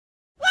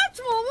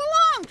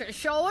to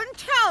show and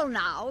tell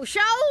now,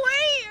 shall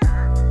we?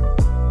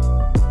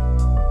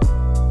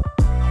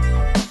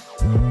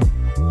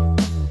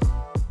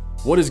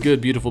 What is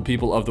good, beautiful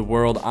people of the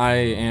world? I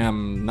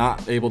am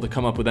not able to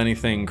come up with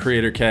anything,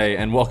 Creator K,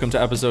 and welcome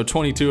to episode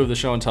 22 of the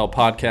Show and Tell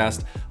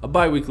podcast, a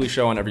bi-weekly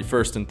show on every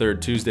first and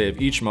third Tuesday of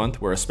each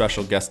month where a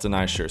special guest and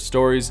I share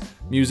stories,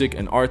 music,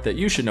 and art that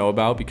you should know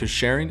about because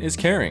sharing is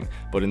caring.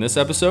 But in this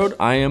episode,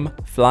 I am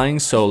flying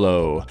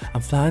solo.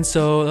 I'm flying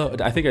solo.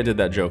 I think I did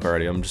that joke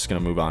already. I'm just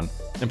going to move on.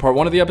 In part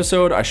one of the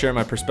episode, I share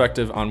my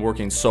perspective on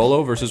working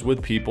solo versus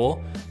with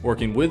people,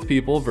 working with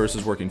people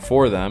versus working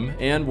for them,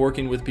 and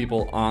working with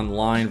people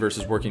online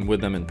versus working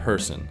with them in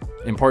person.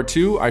 In part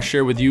two, I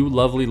share with you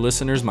lovely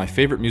listeners my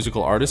favorite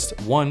musical artists,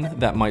 one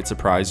that might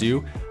surprise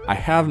you. I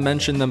have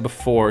mentioned them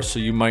before, so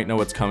you might know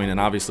what's coming, and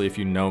obviously if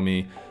you know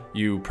me,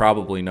 you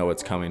probably know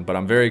what's coming, but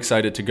I'm very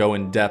excited to go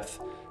in depth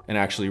and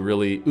actually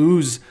really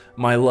ooze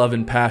my love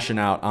and passion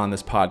out on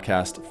this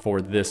podcast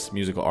for this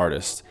musical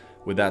artist.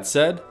 With that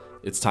said,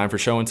 it's time for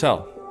Show and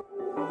Tell.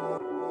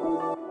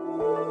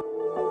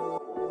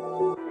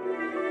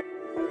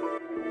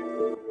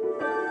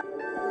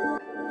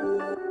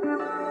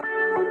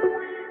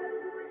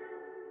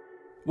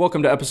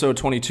 Welcome to episode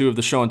 22 of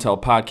the Show and Tell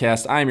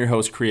podcast. I am your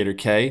host, Creator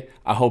K.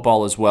 I hope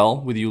all is well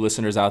with you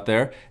listeners out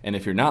there. And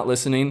if you're not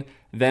listening,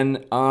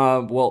 then,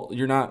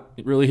 you're not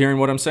really hearing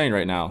what I'm saying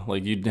right now.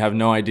 Like, you have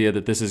no idea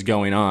that this is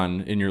going on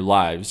in your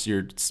lives.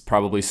 You're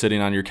probably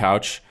sitting on your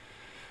couch,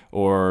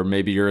 or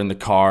maybe you're in the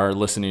car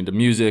listening to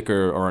music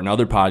or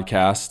another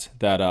podcast.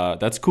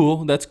 That's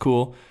cool.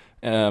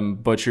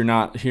 But you're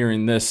not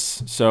hearing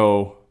this.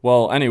 So,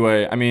 well,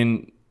 anyway, I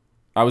mean,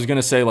 I was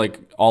gonna say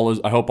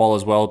I hope all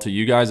is well to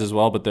you guys as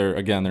well, but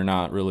they're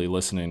not really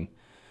listening,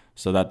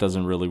 so that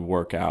doesn't really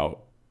work out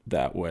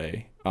that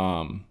way.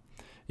 I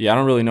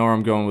don't really know where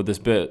I'm going with this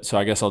bit, so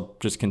I guess I'll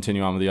just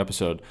continue on with the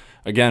episode.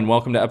 Again,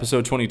 welcome to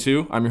episode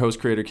 22. I'm your host,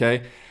 Creator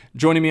K.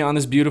 Joining me on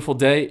this beautiful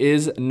day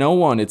is no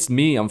one. It's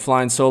me. I'm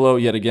flying solo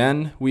yet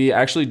again. We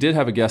actually did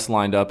have a guest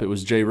lined up. It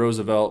was Jay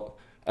Roosevelt,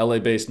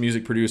 LA-based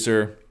music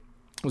producer.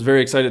 I was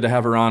very excited to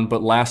have her on,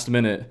 but last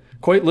minute,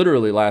 quite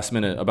literally last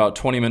minute, about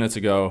 20 minutes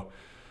ago,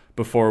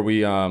 before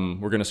we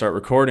were going to start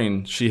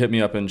recording, she hit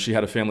me up and she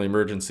had a family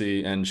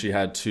emergency and she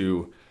had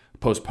to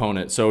postpone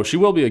it. So she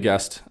will be a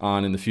guest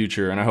on in the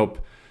future, and I hope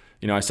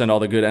I send all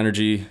the good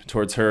energy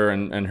towards her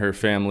and her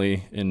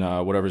family in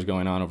whatever's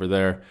going on over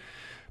there.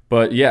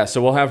 But yeah,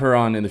 so we'll have her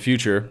on in the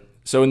future.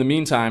 So in the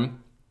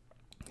meantime,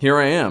 here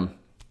I am.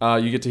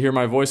 You get to hear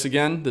my voice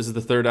again. This is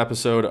the third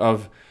episode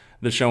of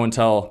the Show and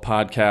Tell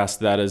podcast.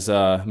 That is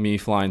me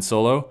flying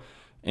solo.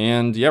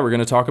 And yeah, we're going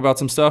to talk about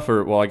some stuff,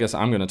 I guess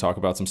I'm going to talk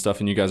about some stuff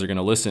and you guys are going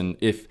to listen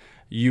if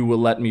you will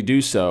let me do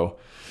so.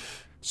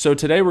 So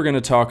today we're going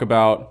to talk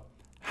about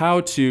how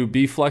to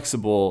be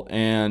flexible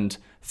and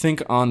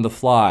think on the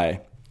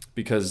fly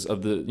because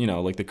of the,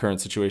 the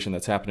current situation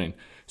that's happening.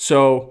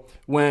 So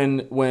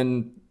when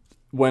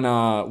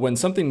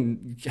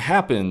something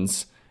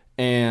happens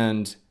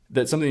and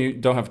that's something you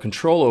don't have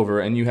control over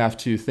and you have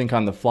to think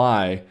on the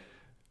fly,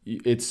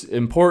 it's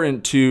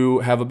important to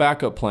have a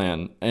backup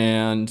plan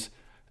and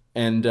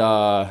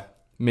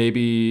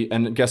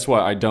guess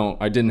what? I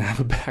didn't have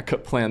a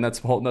backup plan.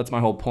 That's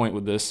my whole point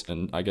with this.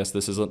 And I guess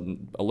this is a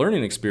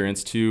learning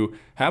experience to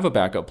have a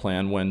backup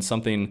plan when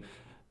something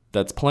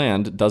that's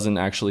planned doesn't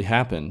actually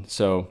happen.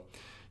 So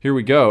here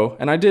we go.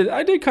 And I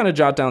did kind of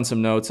jot down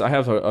some notes. I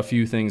have a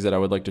few things that I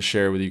would like to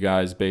share with you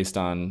guys based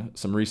on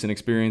some recent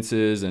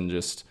experiences and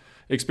just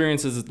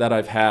experiences that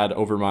I've had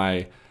over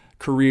my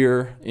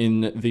career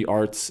in the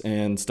arts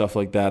and stuff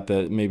like that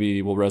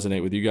maybe will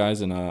resonate with you guys.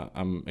 And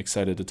I'm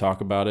excited to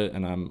talk about it.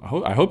 And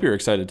I hope you're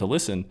excited to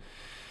listen.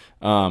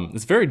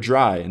 It's very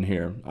dry in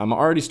here. I'm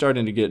already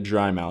starting to get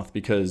dry mouth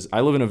because I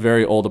live in a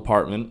very old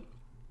apartment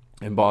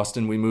in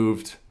Boston. We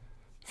moved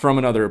from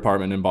another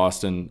apartment in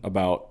Boston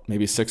about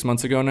maybe 6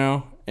 months ago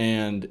now,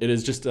 and it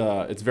is just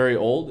it's very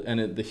old,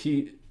 and the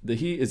heat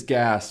is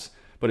gas,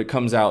 but it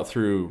comes out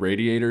through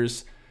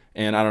radiators,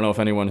 and I don't know if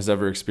anyone has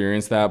ever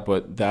experienced that,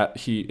 but that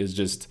heat is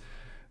just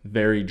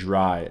very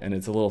dry and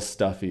it's a little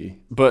stuffy.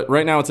 But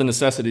right now it's a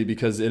necessity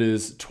because it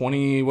is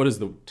 20. What is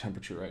the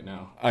temperature right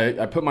now?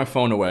 I put my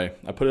phone away.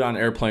 I put it on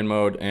airplane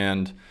mode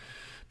and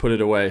put it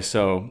away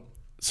so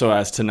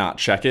as to not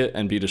check it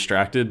and be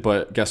distracted.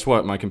 But guess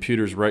what? My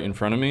computer's right in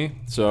front of me.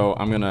 So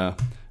I'm going to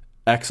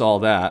X all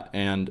that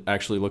and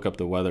actually look up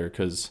the weather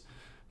because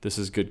this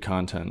is good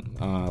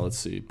content. Let's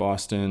see.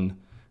 Boston,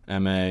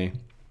 MA.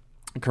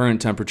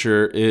 Current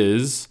temperature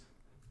is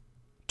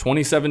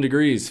 27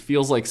 degrees.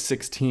 Feels like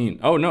 16.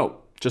 Oh,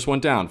 no. Just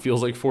went down.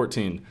 Feels like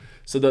 14.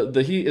 So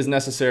the heat is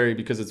necessary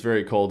because it's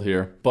very cold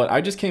here. But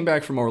I just came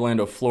back from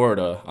Orlando,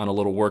 Florida on a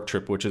little work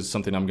trip, which is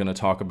something I'm going to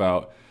talk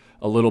about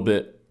a little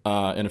bit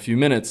in a few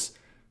minutes.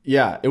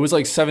 Yeah, it was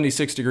like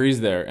 76 degrees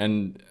there.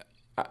 And,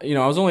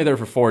 I was only there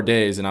for 4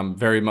 days, and I'm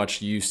very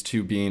much used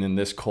to being in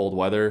this cold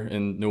weather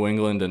in New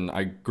England. And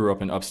I grew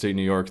up in upstate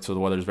New York, so the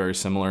weather's very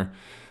similar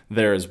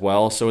there as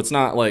well. So it's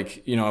not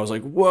like, I was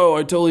like, whoa,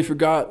 I totally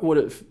forgot what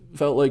it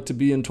felt like to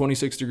be in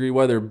 26 degree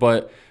weather.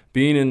 But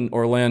being in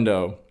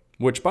Orlando,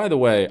 which, by the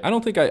way, I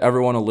don't think I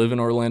ever want to live in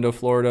Orlando,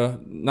 Florida.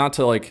 Not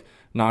to like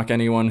knock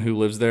anyone who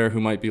lives there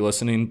who might be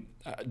listening.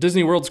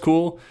 Disney World's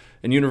cool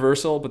and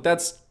Universal, but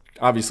that's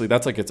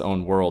like its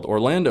own world.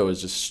 Orlando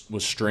was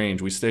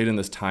strange. We stayed in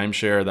this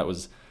timeshare that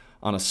was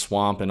on a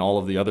swamp, and all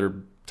of the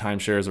other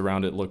timeshares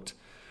around it looked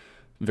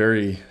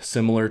very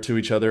similar to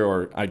each other,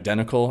 or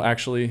identical,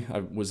 actually. I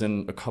was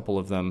in a couple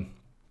of them,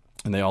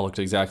 and they all looked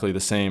exactly the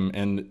same,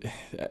 and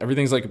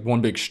everything's like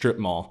one big strip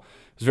mall.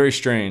 It was very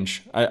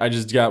strange. I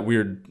just got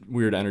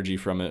weird energy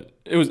from it.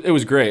 It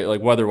was great,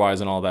 like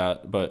weather-wise and all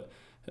that, but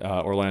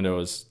Orlando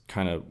is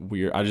kind of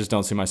weird. I just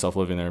don't see myself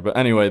living there. But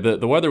anyway,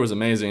 the weather was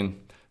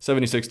amazing.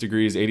 76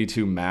 degrees,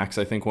 82 max,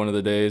 I think, one of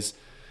the days.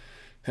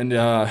 And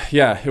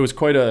it was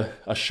quite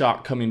a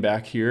shock coming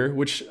back here,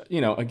 which,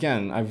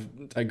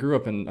 again, I grew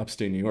up in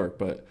upstate New York,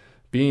 but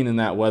being in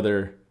that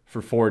weather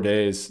for 4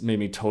 days made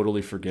me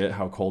totally forget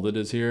how cold it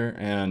is here,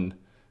 and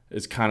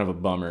it's kind of a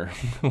bummer.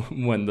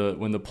 when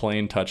the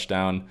plane touched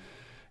down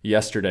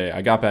yesterday,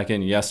 I got back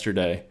in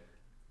yesterday.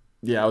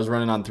 Yeah, I was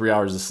running on 3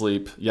 hours of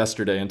sleep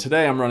yesterday, and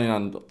today I'm running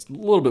on a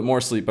little bit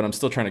more sleep, but I'm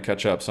still trying to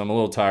catch up, so I'm a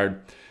little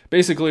tired.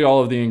 Basically,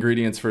 all of the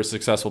ingredients for a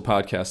successful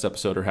podcast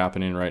episode are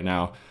happening right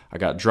now. I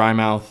got dry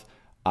mouth.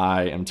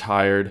 I am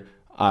tired.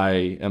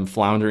 I am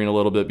floundering a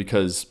little bit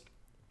because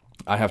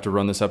I have to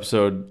run this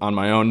episode on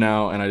my own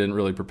now, and I didn't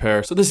really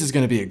prepare. So this is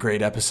going to be a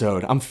great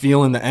episode. I'm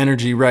feeling the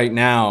energy right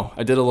now.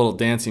 I did a little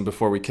dancing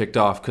before we kicked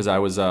off because I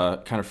was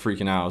kind of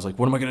freaking out. I was like,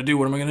 what am I going to do?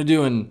 What am I going to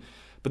do?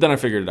 But then I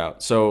figured it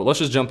out. So let's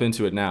just jump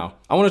into it now.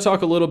 I want to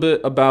talk a little bit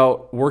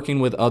about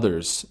working with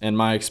others and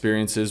my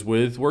experiences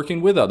with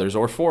working with others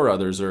or for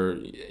others, or,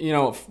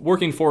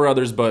 working for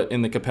others, but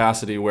in the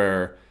capacity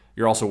where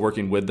you're also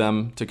working with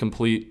them to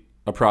complete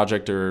a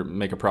project or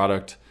make a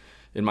product.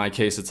 In my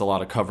case, it's a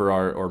lot of cover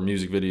art or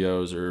music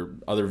videos or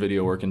other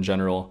video work in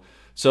general.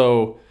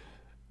 So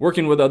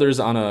working with others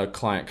on a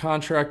client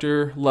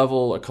contractor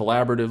level, a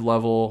collaborative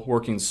level,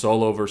 working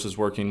solo versus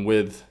working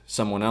with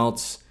someone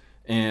else,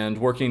 and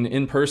working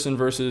in person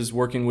versus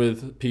working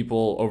with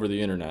people over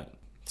the internet.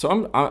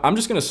 So I'm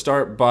just going to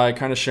start by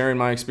kind of sharing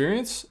my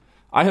experience.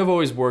 I have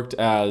always worked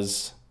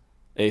as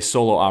a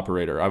solo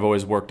operator. I've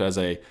always worked as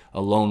a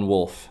lone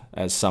wolf,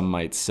 as some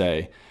might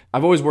say.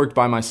 I've always worked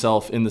by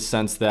myself in the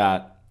sense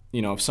that,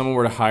 if someone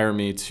were to hire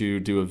me to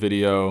do a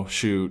video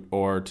shoot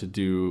or to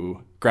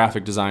do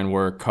graphic design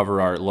work,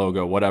 cover art,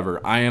 logo,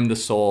 whatever, I am the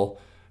sole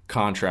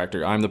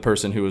contractor. I'm the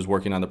person who is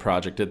working on the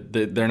project.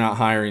 They're not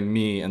hiring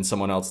me and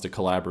someone else to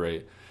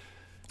collaborate.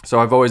 So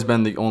I've always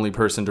been the only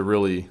person to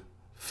really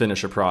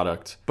finish a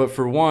product. But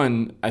for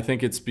one, I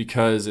think it's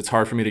because it's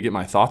hard for me to get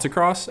my thoughts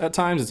across at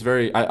times.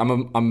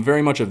 I'm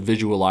very much a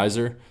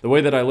visualizer. The way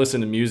that I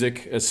listen to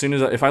music,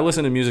 if I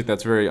listen to music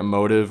that's very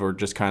emotive or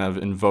just kind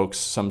of invokes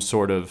some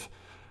sort of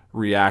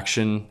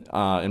reaction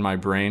in my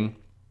brain,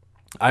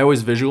 I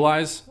always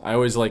visualize. I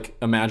always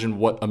imagine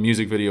what a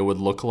music video would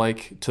look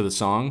like to the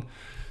song.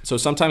 So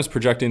sometimes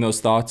projecting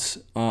those thoughts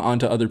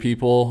onto other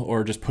people,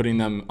 or just putting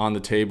them on the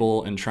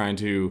table and trying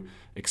to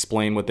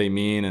explain what they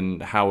mean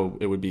and how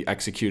it would be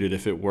executed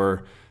if it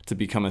were to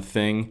become a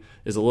thing,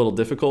 is a little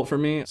difficult for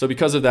me. So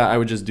because of that, I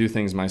would just do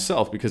things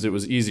myself because it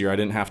was easier. I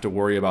didn't have to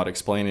worry about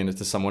explaining it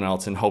to someone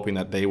else and hoping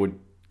that they would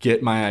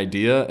get my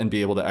idea and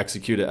be able to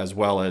execute it as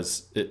well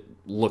as it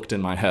looked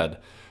in my head.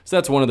 So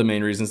that's one of the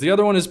main reasons. The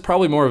other one is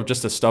probably more of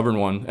just a stubborn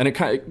one, and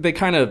they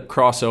kind of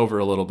cross over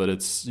a little bit.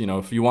 It's,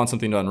 if you want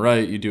something done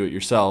right, you do it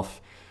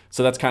yourself.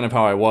 So that's kind of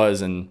how I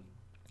was. And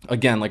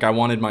again, I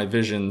want my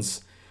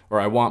visions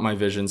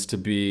to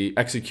be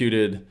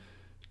executed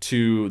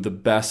to the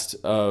best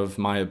of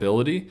my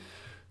ability.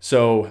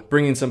 So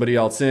bringing somebody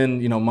else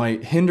in,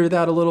 might hinder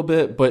that a little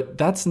bit, but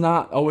that's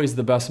not always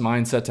the best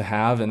mindset to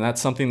have. And that's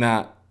something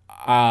that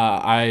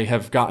I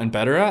have gotten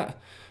better at.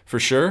 For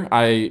sure.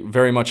 I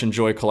very much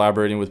enjoy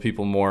collaborating with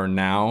people more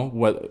now,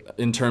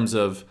 in terms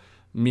of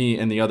me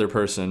and the other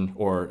person,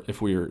 or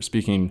if we are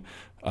speaking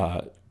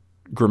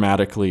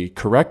grammatically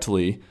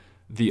correctly,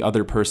 the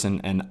other person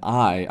and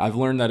I. I've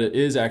learned that it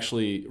is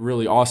actually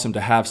really awesome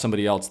to have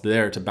somebody else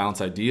there to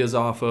bounce ideas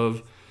off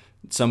of,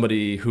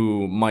 somebody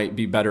who might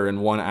be better in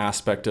one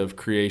aspect of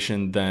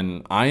creation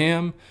than I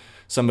am,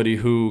 somebody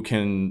who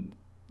can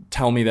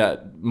tell me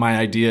that my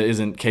idea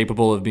isn't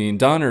capable of being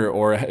done,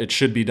 or it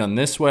should be done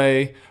this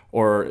way,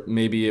 or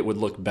maybe it would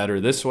look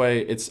better this way.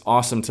 It's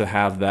awesome to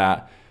have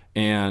that.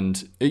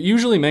 And it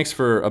usually makes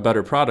for a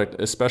better product,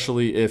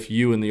 especially if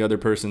you and the other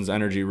person's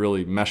energy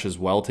really meshes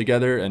well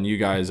together and you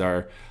guys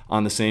are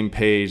on the same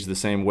page, the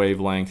same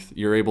wavelength.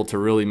 You're able to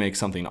really make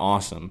something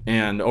awesome.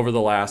 And over the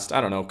last,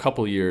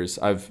 couple years,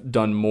 I've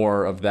done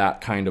more of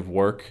that kind of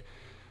work.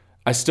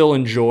 I still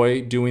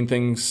enjoy doing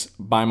things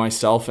by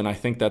myself, and I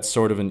think that's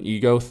sort of an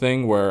ego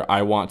thing where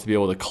I want to be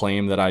able to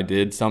claim that I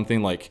did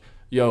something, like,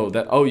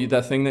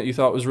 that thing that you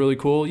thought was really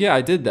cool, yeah,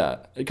 I did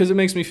that. Because it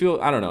makes me feel,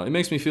 it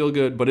makes me feel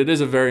good, but it is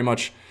a very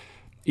much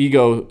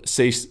ego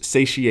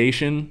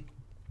satiation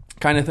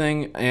kind of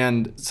thing,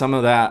 and some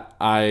of that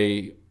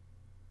I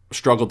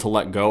struggled to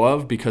let go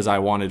of because I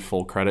wanted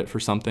full credit for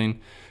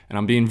something. And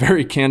I'm being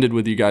very candid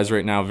with you guys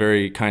right now,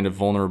 very kind of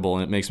vulnerable,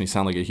 and it makes me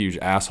sound like a huge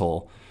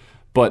asshole.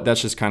 But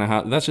that's just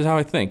how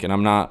I think, and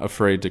I'm not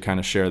afraid to kind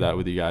of share that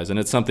with you guys. And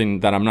it's something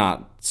that I'm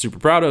not super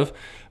proud of,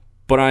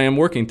 but I am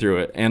working through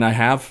it, and I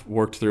have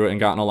worked through it and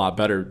gotten a lot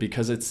better,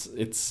 because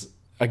it's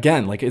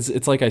again, like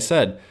it's like I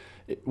said,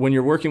 when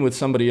you're working with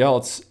somebody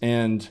else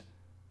and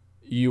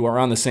you are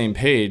on the same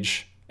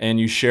page and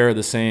you share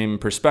the same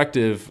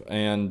perspective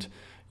and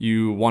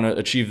you want to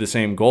achieve the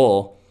same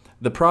goal,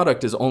 the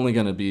product is only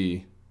going to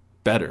be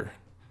better.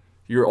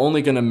 You're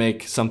only going to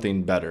make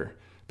something better,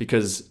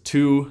 because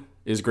 2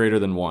 is greater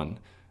than 1.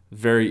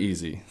 Very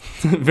easy.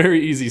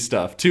 Very easy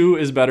stuff. 2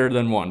 is better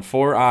than 1.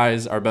 4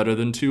 eyes are better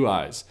than 2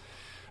 eyes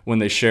when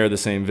they share the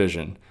same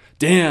vision.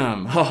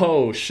 Damn.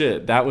 Oh,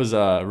 shit. That was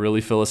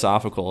really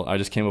philosophical. I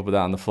just came up with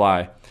that on the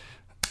fly.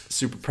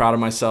 Super proud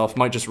of myself.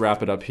 Might just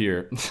wrap it up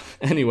here.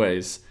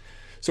 Anyways,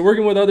 so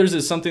working with others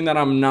is something that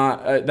I'm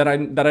not, that I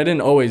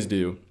didn't always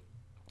do,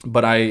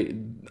 but I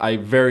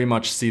very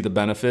much see the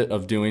benefit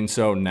of doing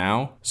so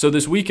now. So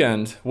this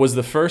weekend was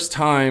the first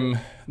time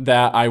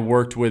that I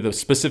worked with a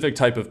specific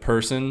type of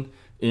person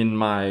in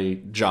my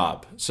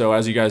job. So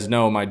as you guys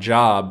know, my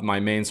job, my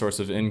main source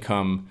of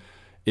income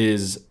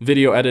is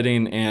video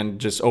editing and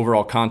just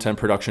overall content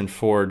production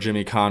for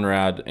Jimmy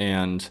Conrad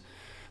and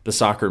the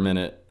Soccer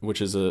Minute,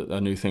 which is a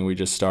new thing we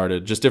just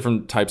started. Just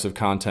different types of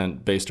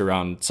content based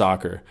around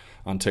soccer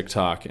on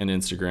TikTok and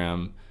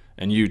Instagram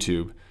and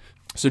YouTube.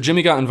 So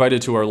Jimmy got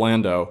invited to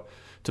Orlando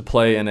to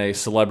play in a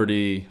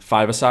celebrity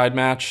five-a-side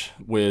match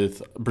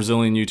with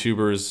Brazilian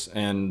YouTubers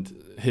and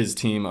his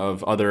team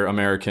of other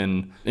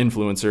American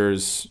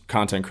influencers,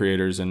 content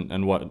creators,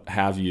 and what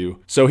have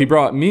you. So he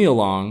brought me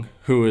along,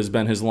 who has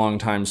been his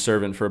longtime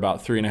servant for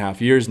about 3.5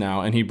 years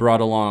now, and he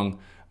brought along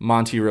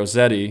Monty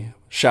Rossetti.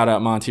 Shout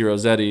out Monty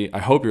Rossetti. I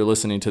hope you're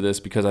listening to this,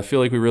 because I feel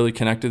like we really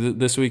connected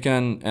this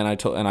weekend, and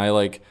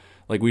I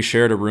we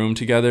shared a room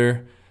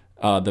together,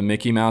 the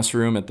Mickey Mouse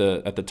room at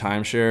the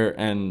timeshare.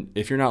 And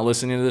if you're not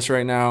listening to this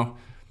right now,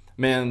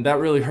 man, that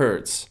really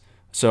hurts.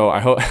 So I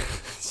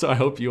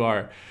hope you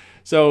are.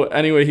 So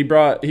anyway, he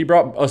brought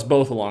us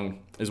both along,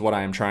 is what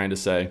I am trying to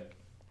say.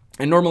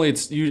 And normally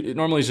it's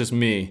just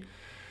me.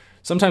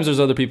 Sometimes there's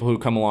other people who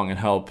come along and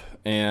help.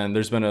 And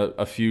there's been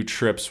a few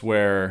trips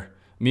where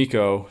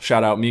Miko,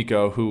 shout out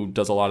Miko, who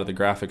does a lot of the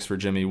graphics for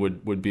Jimmy,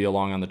 would be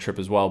along on the trip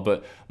as well.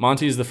 But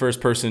Monty is the first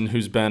person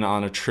who's been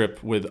on a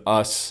trip with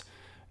us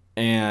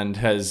and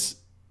has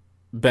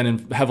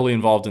been heavily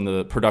involved in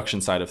the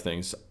production side of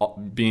things,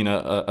 being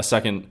a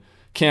second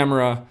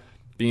camera,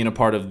 being a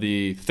part of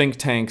the think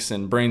tanks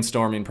and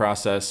brainstorming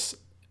process.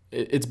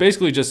 It's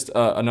basically just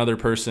another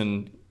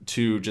person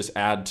to just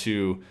add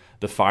to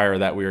the fire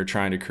that we are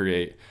trying to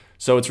create.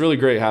 So it's really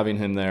great having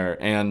him there.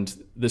 And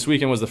this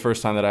weekend was the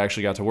first time that I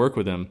actually got to work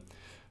with him.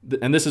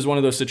 And this is one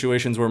of those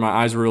situations where my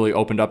eyes were really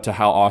opened up to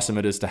how awesome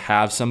it is to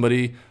have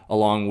somebody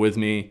along with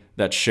me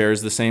that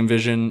shares the same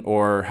vision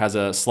or has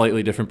a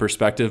slightly different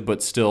perspective,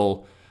 but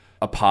still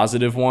a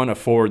positive one, a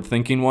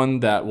forward-thinking one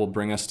that will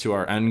bring us to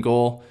our end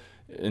goal,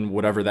 in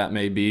whatever that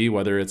may be,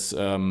 whether it's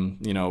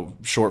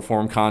short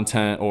form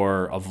content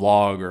or a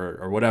vlog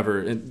or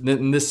whatever.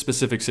 In this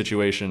specific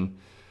situation,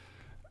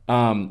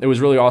 it was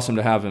really awesome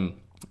to have him.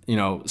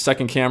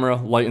 Second camera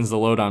lightens the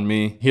load on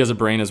me. He has a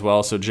brain as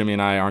well, so Jimmy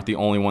and I aren't the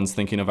only ones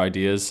thinking of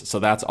ideas. So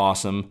that's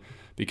awesome,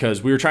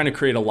 because we were trying to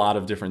create a lot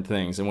of different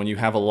things. And when you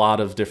have a lot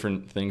of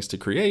different things to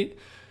create,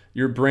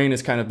 your brain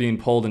is kind of being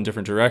pulled in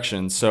different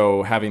directions.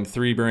 So having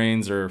 3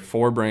 brains or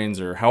 4 brains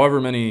or however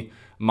many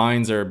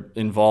minds are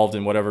involved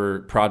in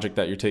whatever project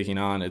that you're taking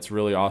on, it's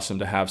really awesome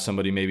to have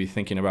somebody maybe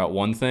thinking about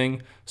one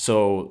thing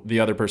so the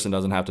other person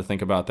doesn't have to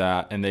think about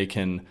that and they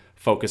can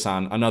focus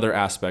on another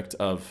aspect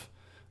of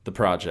the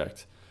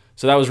project.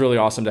 So that was really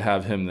awesome to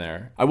have him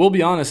there. I will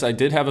be honest, I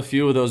did have a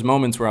few of those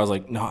moments where I was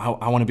like, no,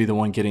 I want to be the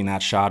one getting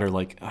that shot, or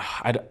like,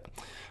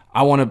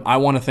 I want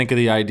to think of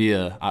the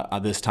idea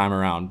this time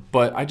around.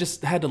 But I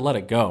just had to let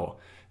it go.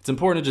 It's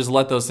important to just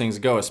let those things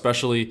go,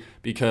 especially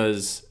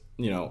because,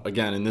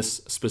 again, in this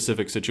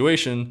specific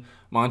situation,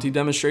 Monty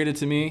demonstrated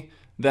to me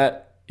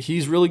that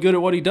he's really good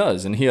at what he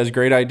does and he has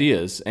great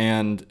ideas.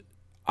 And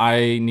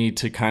I need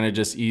to kind of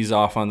just ease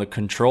off on the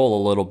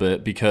control a little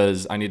bit,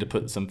 because I need to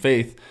put some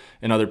faith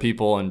in other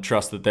people and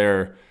trust that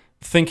they're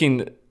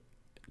thinking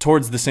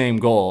towards the same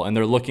goal and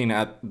they're looking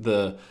at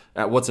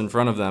what's in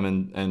front of them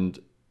and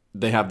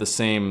they have the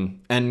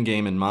same end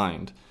game in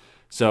mind.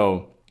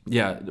 So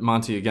yeah,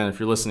 Monty, again, if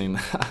you're listening,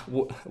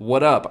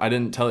 what up? I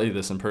didn't tell you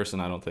this in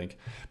person, I don't think,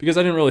 because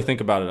I didn't really think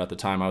about it at the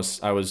time. I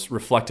was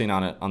reflecting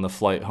on it on the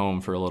flight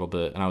home for a little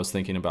bit, and I was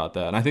thinking about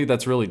that. And I think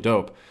that's really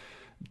dope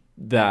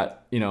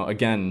that,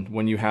 again,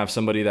 when you have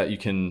somebody that you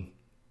can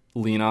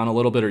lean on a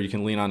little bit, or you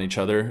can lean on each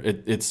other,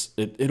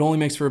 it only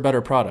makes for a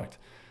better product.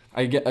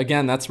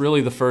 Again, that's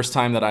really the first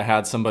time that I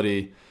had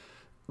somebody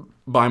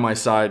by my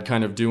side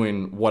kind of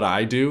doing what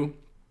I do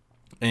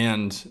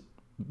and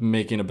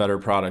making a better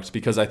product,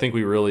 because I think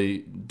we really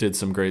did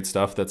some great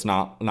stuff that's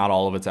not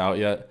all of it's out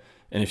yet.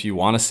 And if you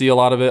want to see a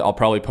lot of it, I'll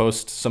probably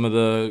post some of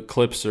the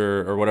clips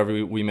or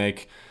whatever we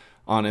make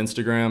on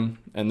Instagram,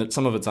 and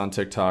some of it's on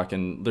TikTok.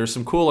 And there's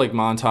some cool like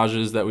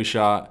montages that we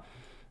shot,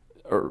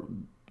 or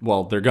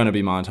well, they're going to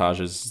be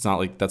montages. It's not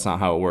like that's not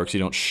how it works. You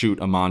don't shoot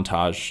a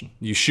montage.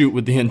 You shoot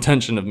with the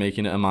intention of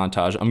making it a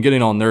montage. I'm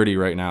getting all nerdy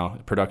right now,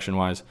 production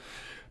wise.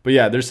 But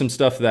yeah, there's some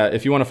stuff that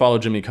if you want to follow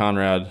Jimmy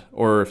Conrad,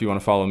 or if you want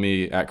to follow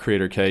me at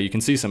Creator K, you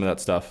can see some of that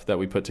stuff that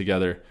we put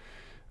together.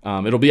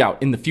 It'll be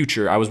out in the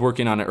future. I was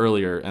working on it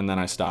earlier and then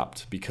I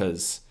stopped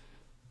because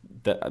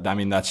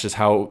that's just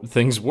how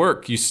things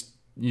work.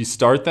 You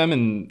start them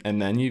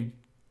and then you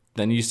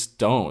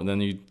don't.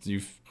 Then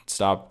you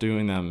stop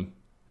doing them.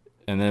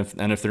 And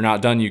if they're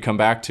not done, you come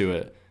back to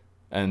it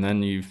and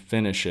then you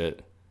finish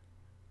it.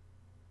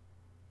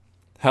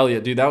 Hell yeah,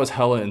 dude, that was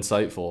hella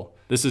insightful.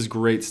 This is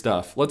great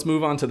stuff. Let's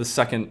move on to the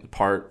second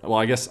part. Well,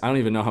 I guess I don't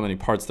even know how many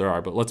parts there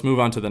are, but let's move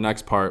on to the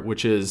next part,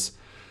 which is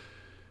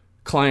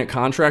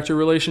client-contractor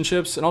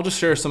relationships. And I'll just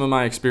share some of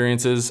my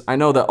experiences. I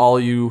know that all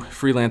you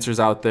freelancers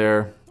out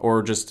there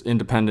or just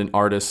independent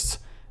artists,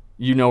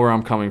 you know where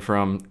I'm coming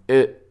from.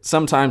 It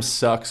sometimes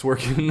sucks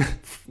working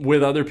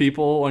with other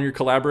people when you're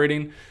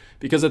collaborating,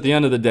 because at the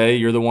end of the day,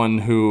 you're the one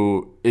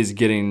who is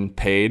getting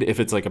paid. If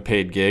it's like a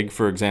paid gig,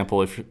 for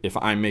example, if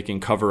I'm making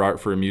cover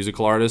art for a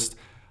musical artist,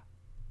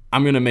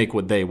 I'm going to make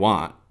what they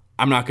want.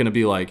 I'm not going to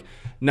be like,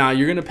 nah,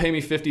 you're going to pay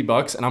me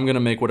 $50 and I'm going to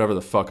make whatever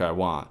the fuck I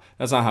want.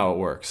 That's not how it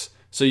works.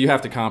 So you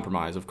have to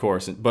compromise, of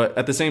course. But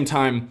at the same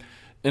time,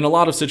 in a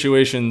lot of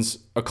situations,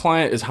 a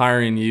client is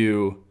hiring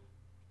you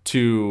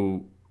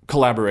to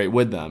collaborate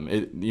with them.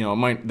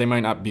 They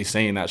might not be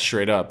saying that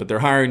straight up, but they're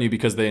hiring you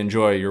because they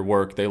enjoy your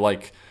work. They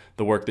like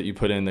the work that you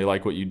put in. They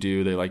like what you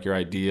do. They like your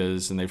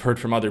ideas. And they've heard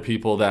from other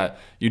people that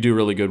you do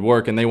really good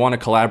work. And they want to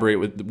collaborate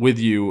with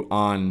you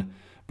on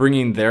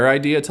bringing their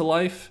idea to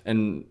life.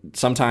 And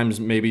sometimes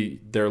maybe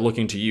they're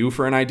looking to you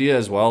for an idea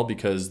as well,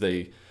 because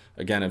they,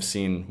 again, have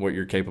seen what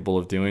you're capable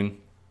of doing.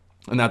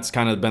 And that's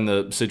kind of been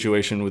the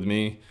situation with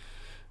me,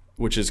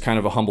 which is kind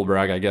of a humble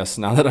brag, I guess,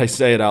 now that I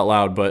say it out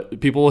loud.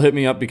 But people will hit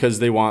me up because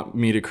they want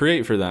me to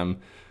create for them.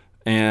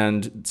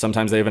 And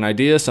sometimes they have an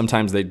idea,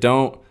 sometimes they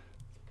don't.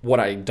 What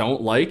I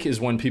don't like is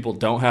when people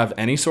don't have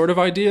any sort of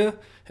idea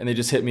and they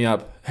just hit me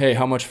up, hey,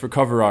 how much for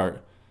cover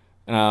art?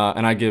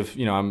 And I give,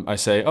 I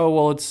say, oh,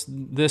 well, it's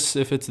this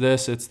if it's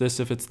this, it's this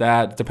if it's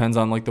that. It depends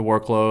on like the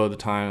workload, the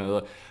time,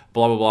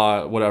 blah, blah,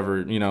 blah,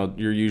 whatever,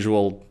 your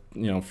usual,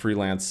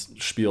 freelance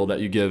spiel that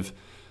you give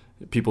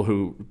people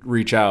who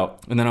reach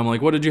out. And then I'm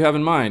like, what did you have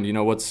in mind?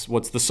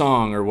 What's the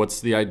song or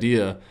what's the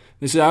idea?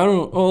 They say,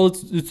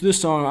 it's this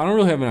song. I don't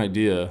really have an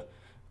idea.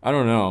 I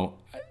don't know.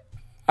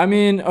 I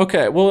mean,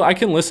 okay, well, I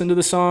can listen to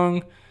the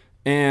song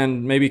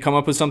and maybe come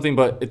up with something,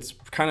 but it's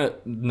kind of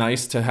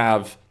nice to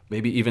have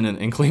maybe even an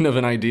inkling of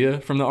an idea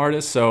from the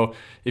artist. So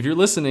if you're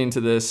listening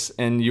to this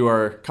and you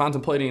are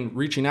contemplating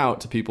reaching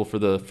out to people for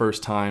the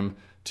first time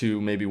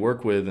to maybe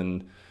work with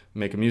and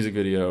make a music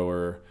video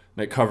or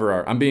make cover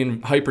art, I'm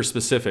being hyper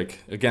specific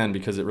again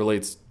because it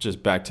relates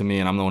just back to me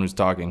and I'm the one who's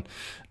talking.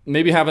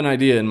 Maybe have an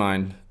idea in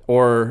mind,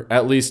 or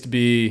at least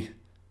be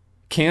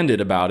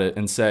candid about it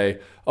and say,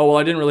 oh, well,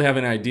 I didn't really have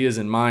any ideas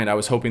in mind. I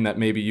was hoping that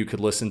maybe you could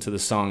listen to the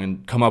song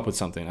and come up with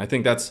something. I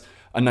think that's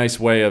a nice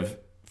way of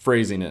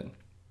phrasing it.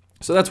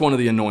 So that's one of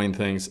the annoying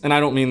things. And I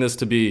don't mean this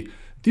to be,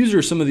 these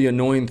are some of the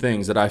annoying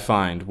things that I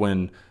find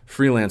when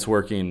freelance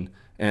working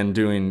and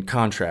doing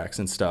contracts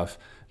and stuff.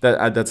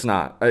 That's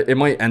not, it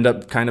might end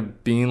up kind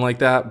of being like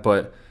that,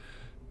 but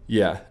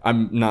yeah,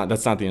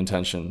 that's not the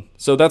intention.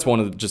 So that's one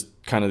of just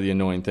kind of the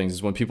annoying things,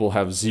 is when people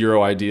have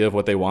zero idea of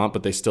what they want,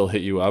 but they still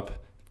hit you up.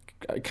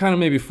 Kind of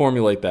maybe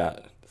formulate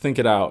that, think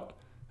it out,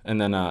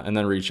 and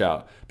then reach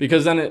out.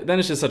 Because then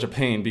it's just such a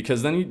pain,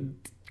 because then you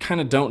kind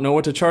of don't know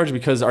what to charge,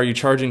 because are you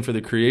charging for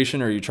the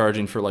creation, or are you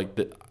charging for like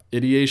the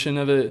ideation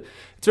of it?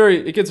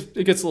 It gets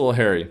a little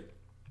hairy.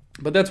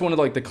 But that's one of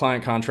like the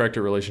client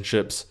contractor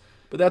relationships.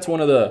 But that's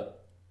one of the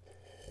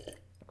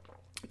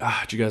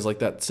did you guys like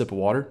that sip of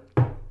water?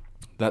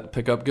 That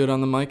pick up good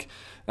on the mic?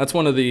 That's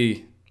one of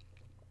the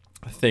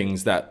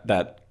things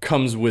that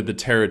comes with the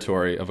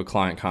territory of a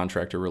client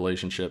contractor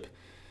relationship.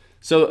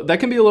 So that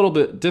can be a little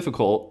bit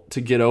difficult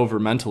to get over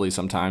mentally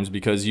sometimes,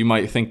 because you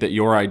might think that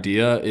your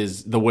idea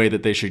is the way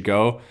that they should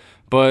go.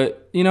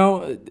 But,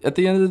 at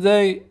the end of the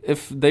day,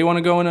 if they want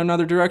to go in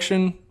another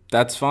direction,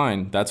 that's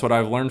fine. That's what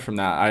I've learned from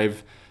that.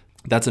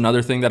 That's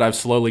another thing that I've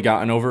slowly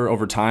gotten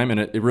over time, and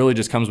it really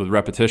just comes with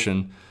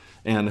repetition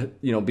and,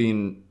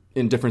 being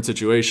in different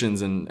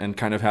situations and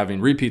kind of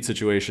having repeat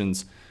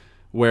situations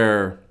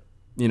where,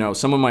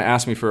 someone might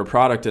ask me for a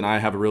product and I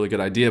have a really good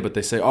idea, but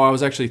they say, oh, I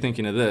was actually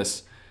thinking of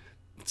this.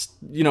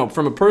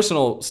 From a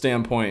personal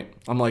standpoint,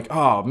 I'm like,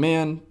 oh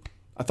man,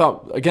 I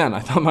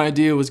thought my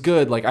idea was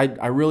good. Like,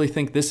 I really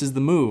think this is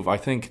the move. I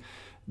think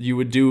you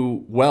would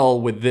do well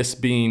with this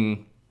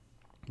being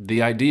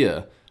the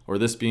idea or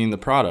this being the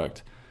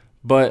product.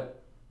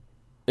 But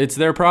it's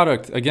their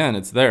product. Again,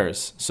 it's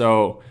theirs.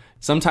 So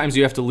sometimes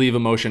you have to leave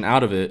emotion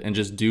out of it and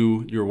just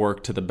do your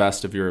work to the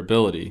best of your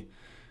ability.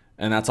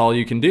 And that's all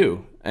you can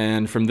do.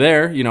 And from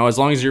there, as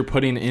long as you're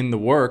putting in the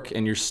work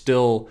and you're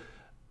still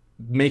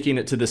making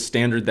it to the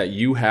standard that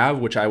you have,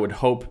 which I would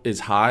hope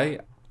is high.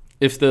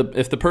 If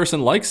the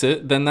person likes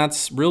it, then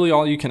that's really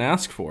all you can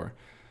ask for.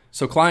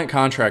 So client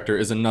contractor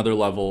is another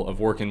level of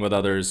working with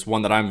others,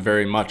 one that I'm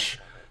very much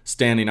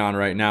standing on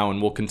right now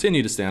and will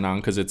continue to stand on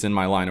because it's in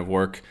my line of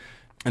work.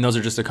 And those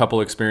are just a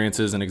couple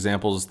experiences and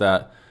examples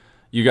that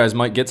you guys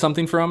might get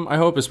something from, I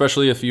hope,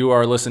 especially if you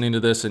are listening to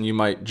this and you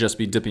might just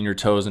be dipping your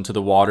toes into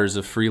the waters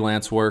of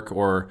freelance work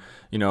or,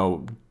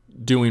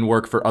 doing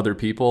work for other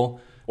people.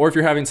 Or if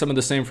you're having some of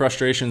the same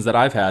frustrations that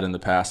I've had in the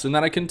past and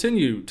that I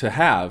continue to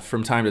have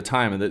from time to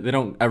time, and they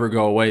don't ever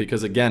go away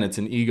because, again, it's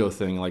an ego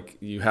thing. Like,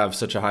 you have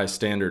such a high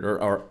standard,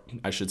 or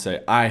I should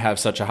say, I have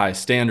such a high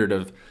standard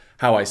of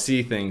how I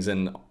see things.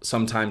 And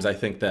sometimes I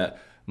think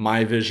that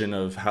my vision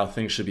of how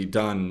things should be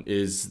done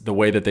is the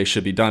way that they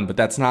should be done. But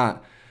that's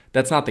not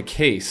the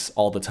case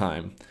all the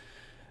time.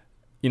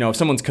 If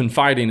someone's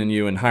confiding in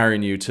you and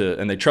hiring you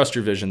and they trust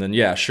your vision, then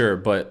yeah, sure.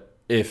 But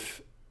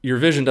if your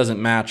vision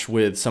doesn't match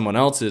with someone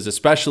else's,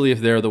 especially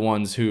if they're the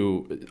ones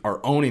who are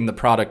owning the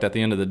product at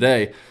the end of the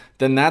day,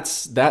 then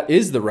that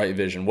is the right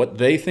vision. What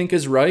they think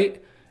is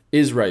right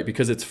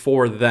because it's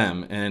for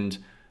them, and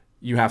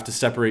you have to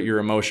separate your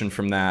emotion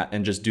from that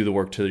and just do the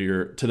work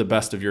to the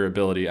best of your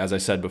ability, as I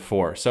said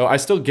before. So I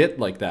still get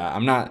like that.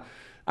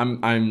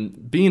 I'm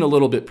being a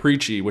little bit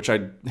preachy, which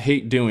I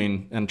hate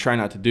doing and try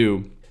not to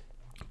do.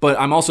 But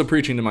I'm also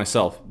preaching to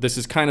myself. This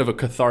is kind of a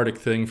cathartic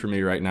thing for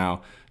me right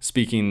now,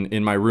 speaking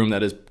in my room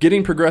that is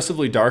getting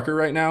progressively darker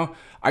right now.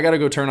 I got to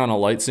go turn on a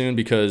light soon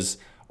because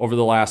over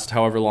the last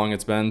however long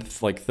it's been,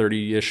 like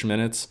 30-ish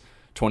minutes,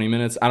 20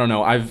 minutes, I don't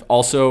know. I've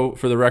also,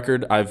 for the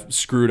record, I've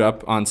screwed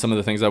up on some of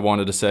the things I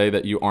wanted to say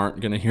that you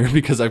aren't going to hear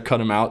because I've cut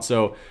them out.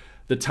 So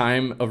the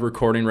time of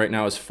recording right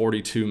now is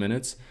 42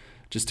 minutes,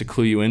 just to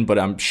clue you in, but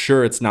I'm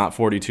sure it's not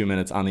 42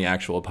 minutes on the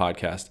actual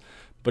podcast.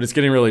 But it's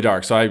getting really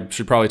dark, so I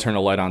should probably turn a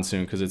light on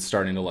soon because it's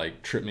starting to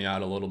trip me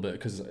out a little bit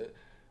because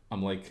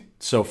I'm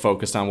so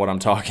focused on what I'm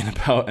talking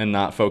about and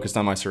not focused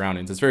on my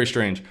surroundings. It's very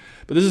strange.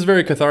 But this is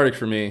very cathartic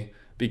for me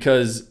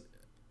because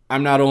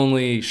I'm not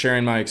only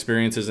sharing my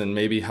experiences and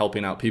maybe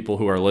helping out people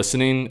who are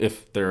listening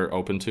if they're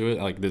open to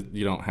it.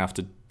 You don't have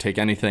to take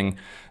anything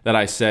that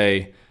I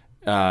say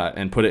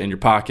and put it in your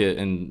pocket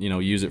and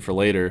use it for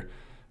later.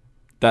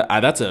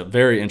 That's a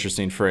very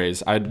interesting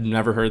phrase. I'd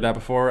never heard that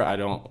before. I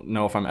don't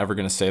know if I'm ever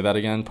going to say that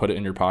again. Put it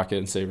in your pocket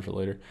and save it for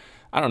later.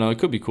 I don't know. It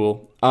could be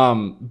cool.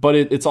 But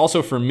it's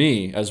also for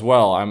me as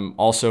well. I'm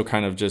also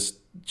kind of just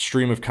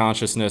stream of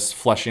consciousness,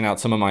 fleshing out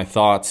some of my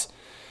thoughts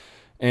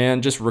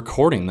and just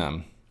recording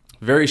them.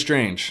 Very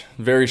strange.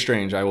 Very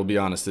strange. I will be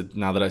honest.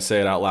 Now that I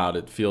say it out loud,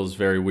 it feels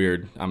very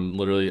weird. I'm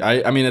literally,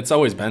 I mean, it's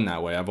always been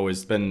that way. I've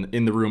always been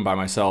in the room by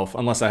myself,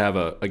 unless I have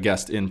a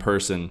guest in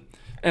person.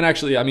 And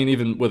actually, I mean,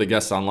 even with a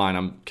guest online,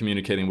 I'm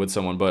communicating with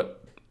someone.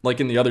 But like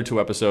in the other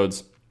 2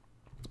 episodes,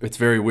 it's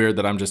very weird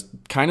that I'm just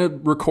kind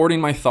of recording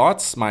my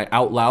thoughts, my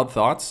out loud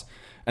thoughts,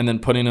 and then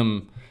putting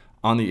them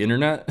on the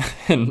internet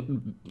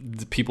and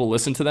people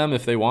listen to them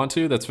if they want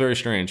to. That's very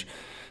strange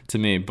to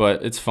me,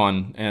 but it's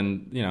fun.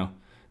 And,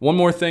 one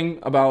more thing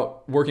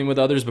about working with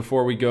others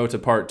before we go to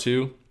part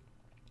 2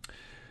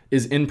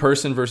 is in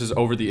person versus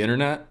over the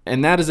internet.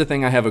 And that is a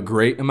thing I have a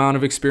great amount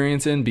of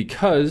experience in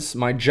because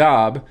my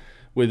job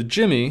with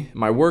Jimmy,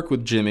 my work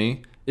with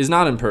Jimmy, is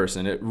not in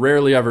person. It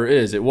rarely ever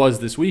is. It was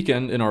this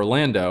weekend in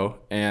Orlando,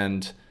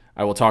 and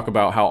I will talk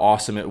about how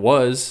awesome it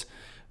was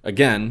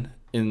again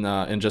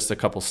in just a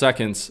couple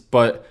seconds.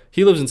 But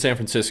he lives in San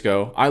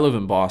Francisco. I live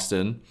in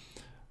Boston.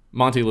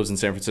 Monty lives in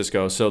San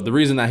Francisco. So the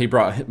reason that he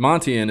brought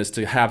Monty in is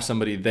to have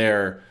somebody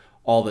there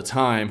all the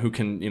time who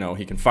can,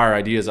 he can fire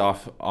ideas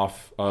off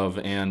of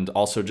and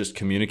also just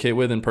communicate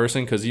with in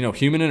person. Because,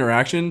 human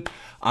interaction's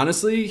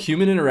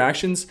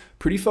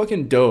pretty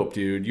fucking dope,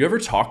 dude. You ever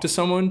talk to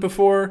someone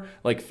before,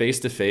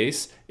 face to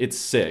face? It's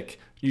sick.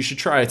 You should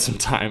try it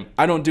sometime.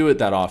 I don't do it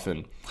that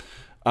often.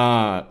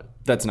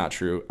 That's not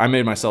true. I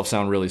made myself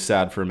sound really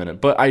sad for a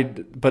minute.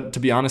 But to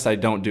be honest, I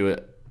don't do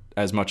it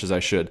as much as I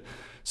should.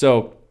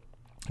 So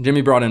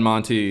Jimmy brought in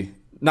Monty,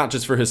 not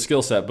just for his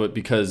skill set, but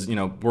because,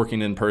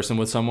 working in person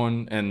with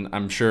someone. And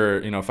I'm sure,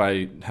 if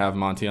I have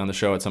Monty on the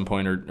show at some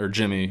point or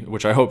Jimmy,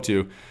 which I hope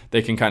to,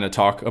 they can kind of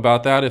talk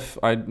about that if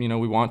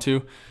we want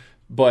to.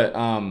 But,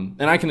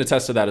 and I can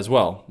attest to that as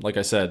well, like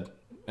I said,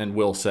 and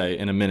will say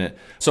in a minute.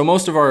 So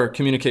most of our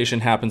communication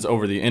happens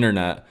over the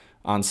internet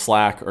on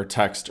Slack or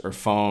text or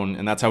phone.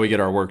 And that's how we get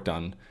our work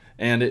done.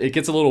 And it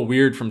gets a little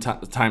weird from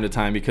time to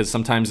time because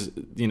sometimes,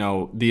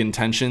 the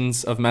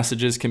intentions of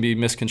messages can be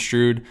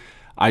misconstrued.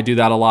 I do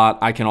that a lot.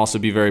 I can also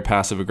be very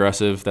passive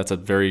aggressive. That's a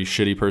very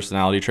shitty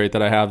personality trait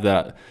that I have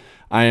that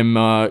I am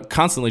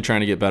constantly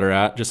trying to get better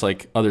at, just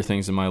like other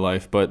things in my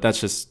life. But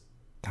that's just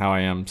how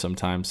I am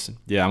sometimes.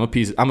 Yeah, I'm a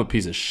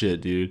piece of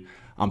shit, dude.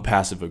 I'm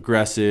passive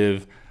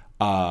aggressive.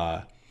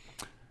 I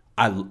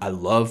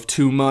love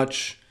too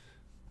much.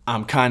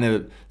 I'm kind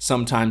of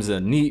sometimes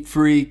a neat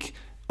freak.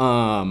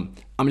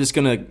 I'm just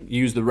going to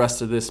use the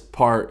rest of this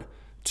part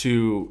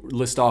to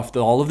list off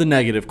all of the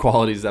negative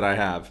qualities that I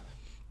have.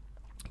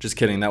 Just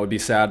kidding. That would be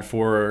sad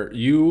for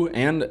you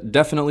and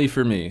definitely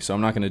for me. So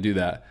I'm not going to do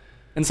that.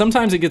 And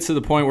sometimes it gets to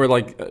the point where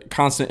like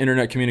constant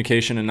internet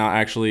communication and not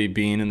actually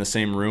being in the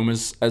same room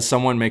as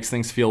someone makes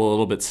things feel a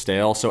little bit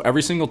stale. So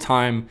every single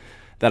time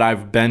that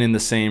I've been in the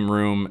same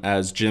room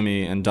as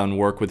Jimmy and done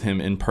work with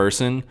him in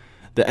person,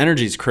 the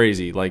energy's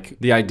crazy. Like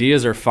the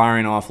ideas are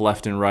firing off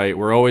left and right.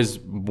 We're always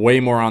way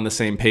more on the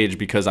same page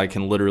because I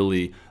can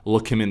literally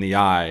look him in the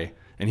eye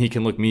and he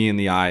can look me in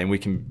the eye and we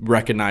can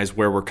recognize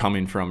where we're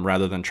coming from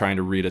rather than trying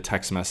to read a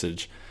text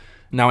message.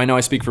 Now I know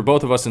I speak for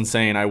both of us in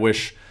saying I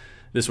wish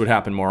this would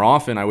happen more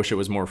often. I wish it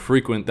was more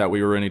frequent that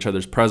we were in each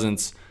other's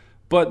presence,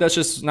 but that's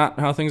just not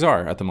how things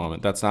are at the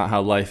moment. That's not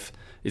how life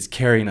is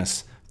carrying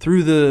us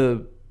through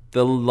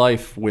the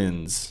life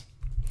winds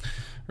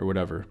or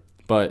whatever.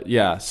 But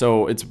yeah,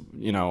 so it's,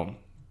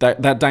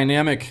 that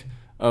dynamic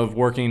of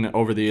working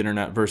over the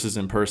internet versus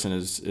in person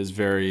is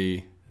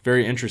very,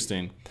 very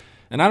interesting.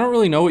 And I don't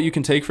really know what you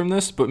can take from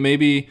this, but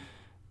maybe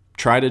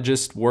try to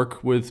just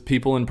work with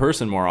people in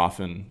person more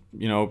often.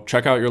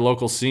 Check out your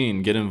local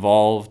scene, get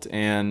involved,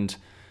 and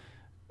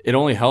it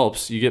only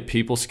helps. You get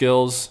people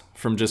skills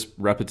from just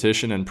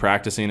repetition and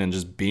practicing and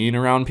just being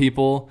around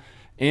people.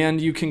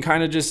 And you can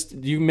kind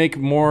of you make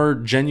more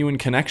genuine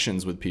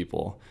connections with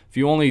people. If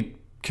you only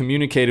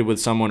communicated with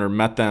someone or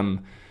met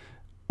them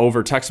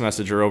over text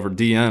message or over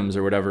DMs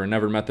or whatever and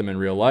never met them in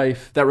real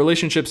life, that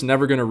relationship's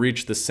never going to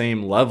reach the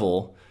same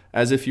level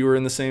as if you were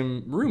in the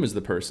same room as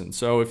the person.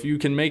 So if you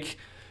can make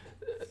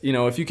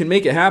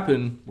it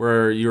happen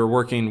where you're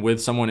working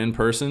with someone in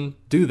person,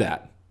 do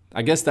that.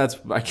 I guess that's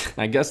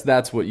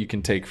what you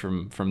can take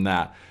from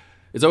that.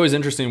 It's always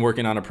interesting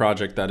working on a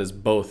project that is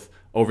both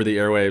over the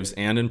airwaves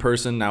and in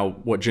person. Now,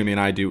 what Jimmy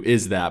and I do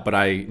is that, but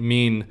I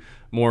mean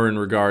more in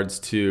regards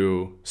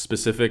to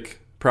specific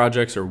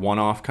projects or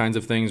one-off kinds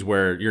of things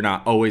where you're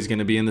not always going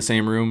to be in the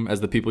same room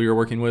as the people you're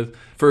working with.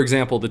 For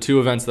example, the two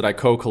events that I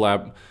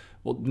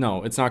well,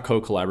 no, it's not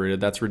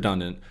co-collaborated. That's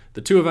redundant.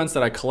 The two events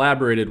that I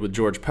collaborated with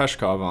George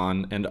Peshkov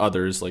on and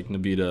others like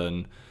Nabita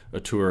and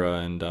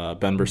Atura and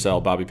Ben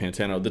Bursell, Bobby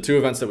Pantano, the two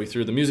events that we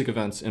threw, the music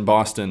events in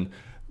Boston,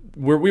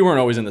 we weren't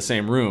always in the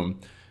same room.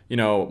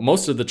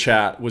 Most of the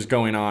chat was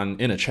going on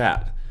in a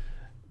chat.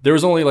 There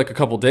was only like a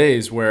couple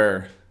days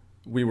where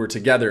we were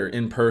together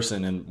in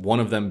person and one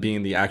of them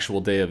being the actual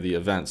day of the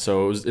event.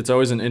 So it's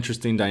always an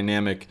interesting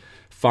dynamic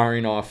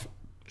firing off,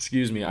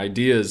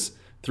 ideas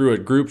through a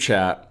group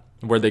chat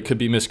where they could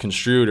be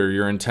misconstrued or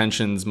your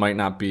intentions might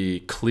not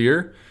be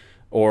clear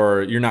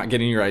or you're not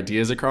getting your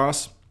ideas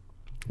across.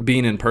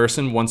 Being in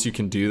person, once you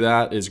can do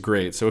that, is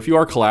great. So if you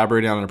are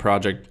collaborating on a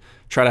project,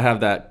 try to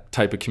have that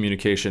type of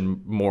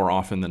communication more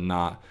often than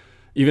not,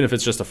 even if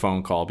it's just a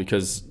phone call,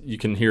 because you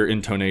can hear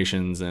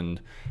intonations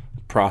and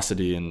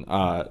prosody, and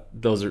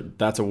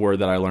that's a word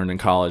that I learned in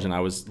college, and I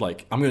was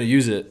like, I'm going to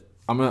use it.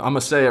 I'm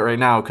gonna say it right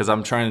now because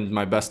I'm trying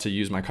my best to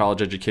use my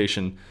college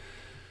education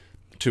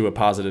to a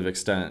positive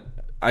extent.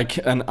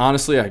 And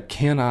honestly, I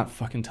cannot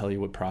fucking tell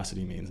you what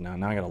prosody means now.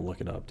 Now I gotta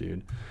look it up,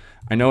 dude.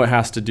 I know it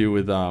has to do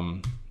with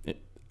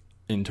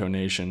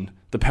intonation.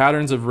 The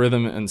patterns of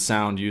rhythm and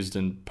sound used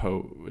in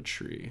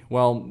poetry.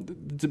 Well,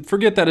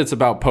 forget that it's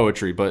about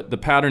poetry, but the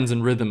patterns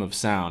and rhythm of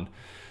sound.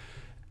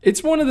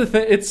 It's one of the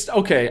things, it's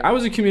okay. I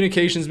was a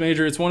communications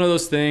major. It's one of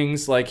those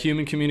things like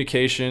human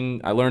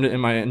communication. I learned it in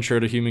my intro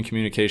to human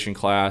communication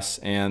class,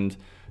 and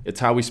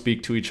it's how we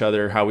speak to each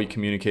other, how we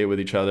communicate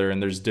with each other.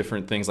 And there's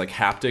different things like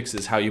haptics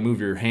is how you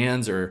move your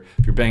hands, or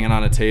if you're banging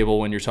on a table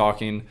when you're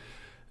talking.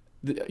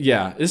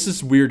 Yeah, this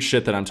is weird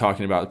shit that I'm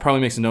talking about. It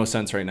probably makes no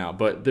sense right now,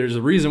 but there's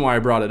a reason why I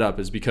brought it up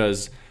is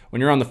because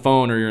when you're on the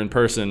phone or you're in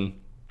person,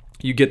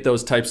 you get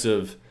those types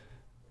of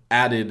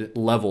added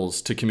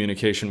levels to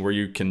communication where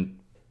you can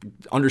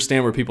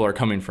understand where people are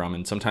coming from.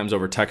 And sometimes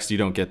over text, you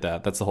don't get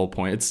that. That's the whole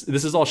point.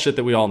 This is all shit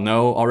that we all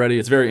know already.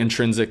 It's very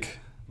intrinsic,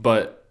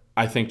 but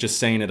I think just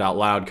saying it out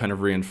loud kind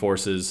of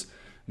reinforces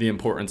the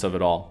importance of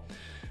it all.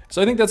 So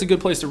I think that's a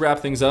good place to wrap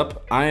things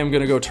up. I am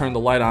going to go turn the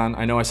light on.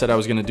 I know I said I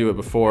was going to do it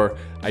before.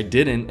 I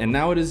didn't, and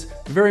now it is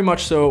very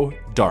much so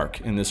dark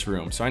in this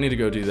room. So I need to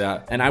go do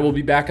that. And I will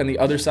be back on the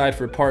other side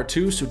for part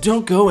 2, so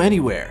don't go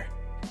anywhere.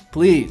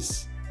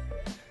 Please.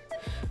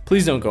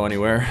 Please don't go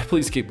anywhere.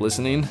 Please keep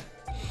listening.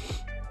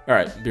 All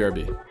right,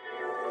 BRB.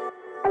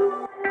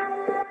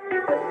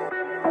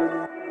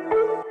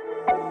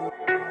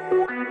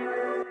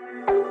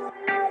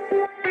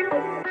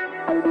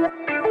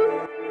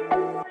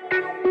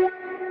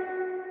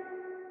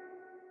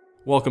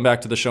 Welcome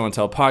back to the Show and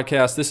Tell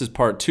podcast. This is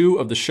part 2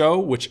 of the show,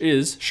 which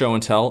is Show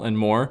and Tell and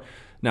more.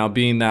 Now,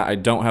 being that I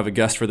don't have a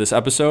guest for this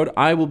episode,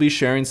 I will be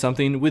sharing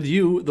something with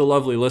you, the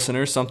lovely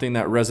listener, something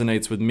that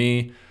resonates with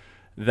me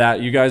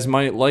that you guys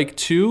might like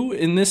too.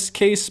 In this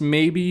case,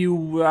 maybe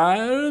you, I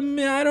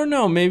don't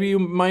know, maybe you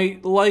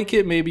might like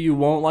it, maybe you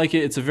won't like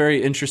it. It's a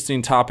very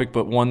interesting topic,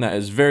 but one that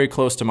is very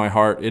close to my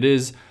heart. It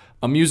is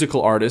a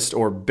musical artist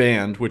or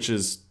band, which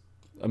is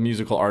a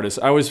musical artist.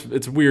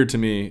 It's weird to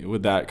me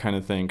with that kind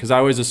of thing because I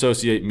always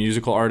associate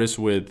musical artists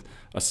with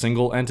a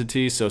single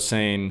entity. So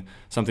saying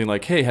something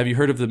like, hey, have you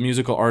heard of the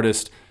musical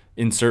artist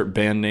insert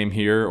band name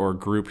here or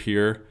group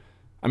here.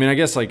 I mean, I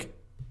guess like,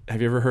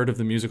 have you ever heard of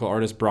the musical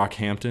artist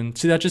Brockhampton?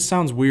 See, that just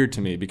sounds weird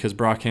to me because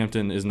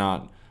Brockhampton is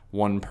not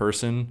one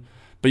person.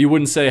 But you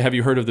wouldn't say, have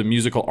you heard of the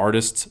musical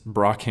artist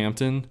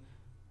Brockhampton?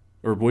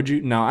 Or would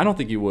you? No, I don't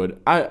think you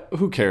would.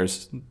 Who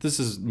cares? This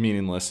is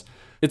meaningless.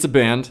 It's a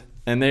band,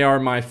 and they are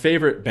my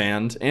favorite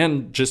band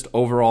and just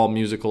overall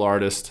musical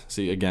artist.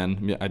 See,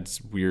 again,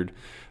 it's weird.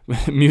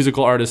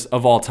 Musical artist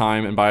of all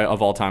time, and by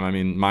of all time, I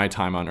mean my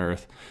time on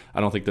Earth.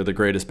 I don't think they're the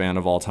greatest band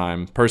of all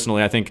time.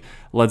 Personally, I think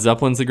Led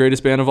Zeppelin's the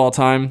greatest band of all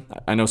time.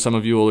 I know some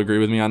of you will agree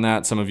with me on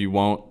that. Some of you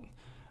won't.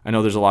 I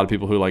know there's a lot of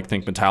people who like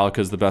think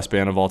Metallica's the best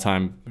band of all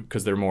time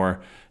because they're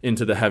more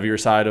into the heavier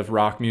side of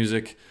rock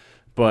music.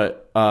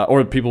 But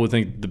or people would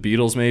think the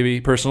Beatles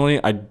maybe. Personally,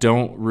 I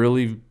don't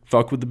really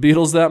fuck with the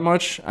Beatles that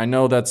much. I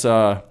know that's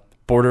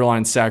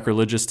borderline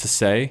sacrilegious to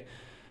say,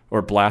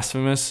 or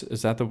blasphemous.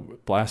 Is that the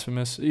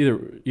blasphemous?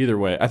 Either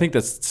way, I think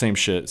that's the same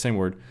shit, same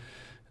word.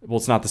 Well,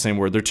 it's not the same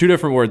word. They're two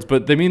different words,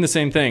 but they mean the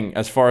same thing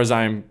as far as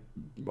I'm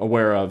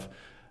aware of.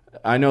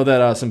 I know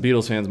that some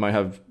Beatles fans might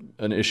have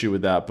an issue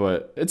with that,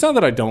 but it's not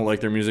that I don't like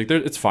their music.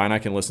 It's fine, I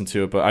can listen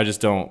to it, but I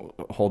just don't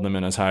hold them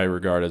in as high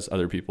regard as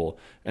other people.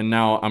 And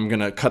now I'm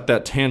going to cut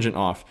that tangent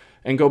off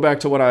and go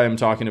back to what I am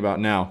talking about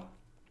now.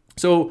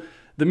 So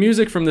the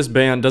music from this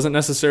band doesn't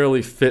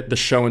necessarily fit the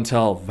show and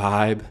tell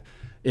vibe,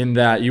 in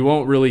that you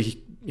won't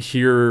really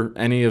hear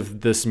any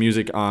of this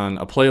music on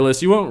a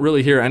playlist. You won't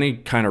really hear any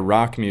kind of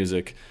rock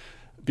music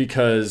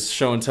because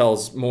show and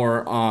tell's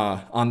more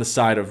on the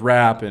side of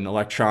rap and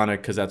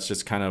electronic, because that's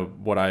just kind of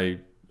what I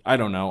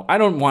don't know. I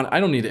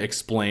don't need to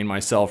explain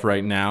myself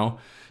right now.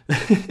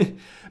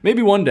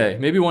 Maybe one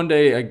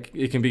day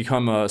it can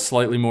become a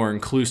slightly more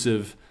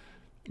inclusive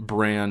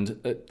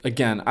brand.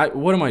 Again,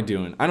 what am I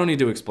doing? I don't need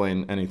to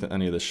explain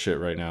any of this shit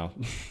right now.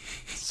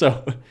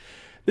 So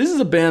this is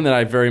a band that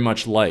I very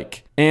much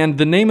like. And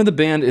the name of the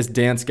band is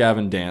Dance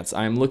Gavin Dance.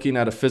 I am looking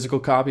at a physical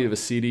copy of a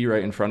CD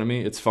right in front of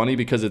me. It's funny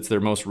because it's their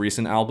most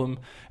recent album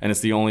and it's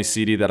the only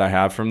CD that I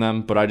have from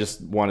them, but I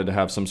just wanted to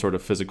have some sort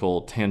of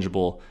physical,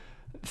 tangible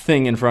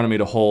thing in front of me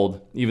to hold,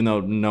 even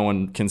though no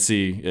one can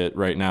see it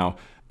right now.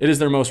 It is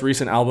their most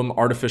recent album,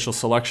 Artificial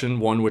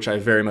Selection, one which I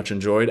very much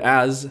enjoyed,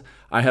 as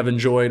I have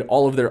enjoyed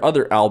all of their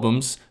other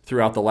albums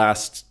throughout the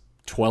last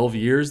 12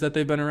 years that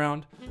they've been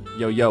around.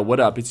 Yo,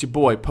 what up? It's your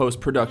boy, Post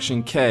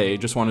Production K.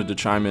 Just wanted to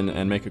chime in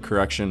and make a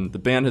correction. The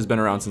band has been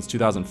around since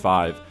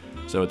 2005,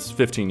 so it's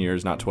 15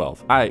 years, not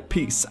 12. All right,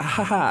 peace.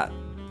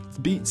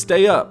 Beat,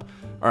 stay up.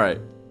 All right,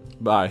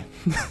 bye.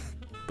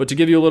 But to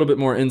give you a little bit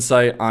more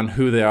insight on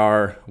who they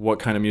are, what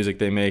kind of music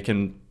they make,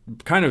 and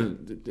kind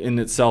of in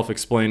itself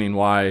explaining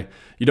why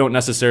you don't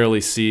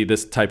necessarily see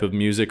this type of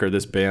music or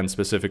this band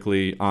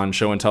specifically on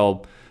show and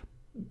tell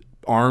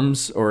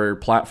arms or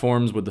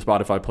platforms with the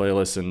Spotify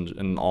playlists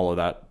and all of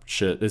that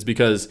shit, is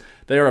because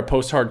they are a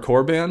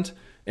post-hardcore band,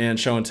 and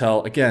show and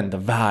tell, again, the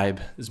vibe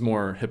is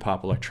more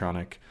hip-hop,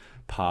 electronic,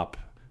 pop,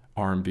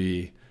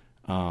 R&B.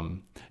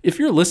 If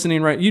you're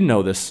listening, right, you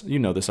know this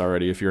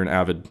already if you're an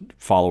avid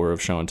follower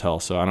of show and tell,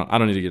 so I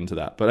don't need to get into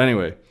that. But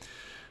anyway,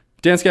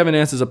 Dance Gavin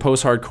Dance is a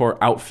post-hardcore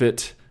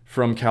outfit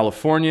from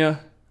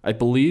California, I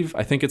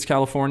think it's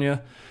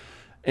California.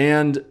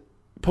 And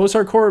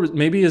post-hardcore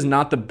maybe is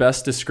not the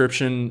best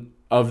description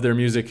of their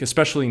music,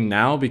 especially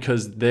now,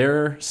 because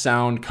their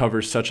sound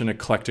covers such an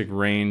eclectic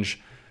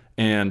range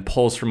and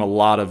pulls from a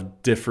lot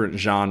of different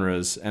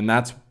genres. And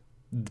that's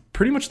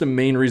pretty much the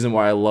main reason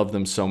why I love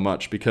them so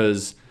much,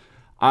 because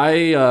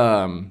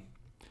so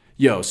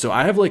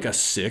I have like a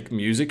sick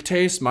music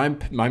taste.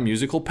 My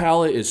musical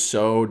palette is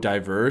so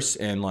diverse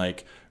and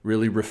like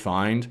really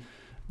refined.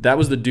 That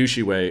was the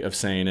douchey way of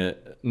saying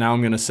it. Now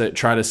I'm going to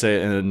try to say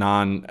it in a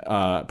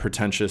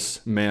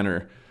non-pretentious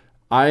manner.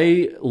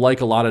 I like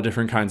a lot of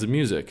different kinds of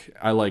music.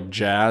 I like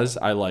jazz.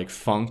 I like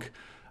funk.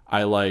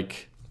 I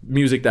like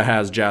music that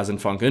has jazz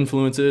and funk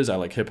influences. I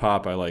like hip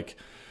hop. I like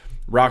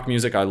rock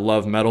music. I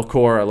love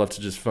metalcore. I love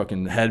to just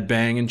fucking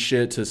headbang and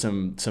shit to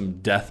some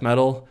death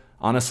metal.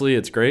 Honestly,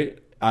 it's great.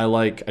 I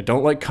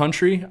don't like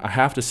country. I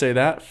have to say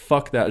that.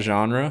 Fuck that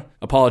genre.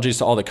 Apologies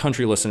to all the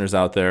country listeners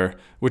out there,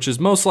 which is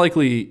most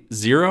likely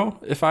zero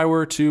if I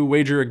were to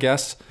wager a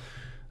guess.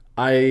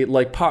 I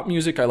like pop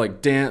music. I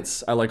like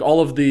dance. I like all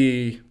of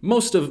the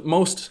most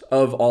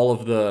of all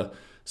of the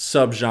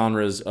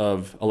subgenres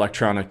of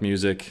electronic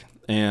music.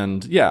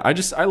 And yeah,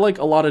 I like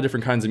a lot of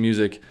different kinds of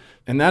music.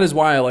 And that is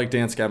why I like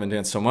Dance Gavin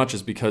Dance so much,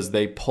 is because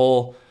they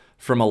pull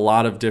from a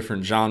lot of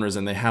different genres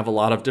and they have a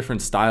lot of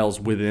different styles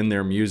within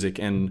their music,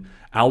 and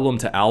album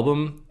to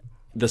album,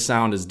 the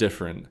sound is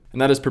different.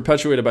 And that is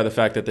perpetuated by the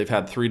fact that they've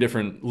had 3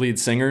 different lead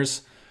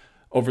singers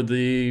over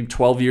the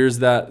 12 years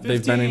that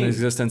they've been in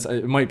existence.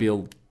 It might be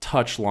a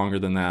touch longer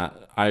than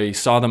that. I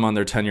saw them on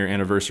their 10-year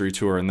anniversary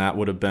tour, and that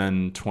would have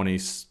been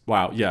it's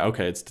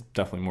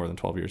definitely more than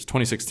 12 years.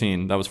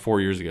 2016, that was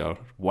 4 years ago.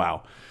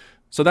 Wow.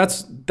 So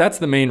that's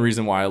the main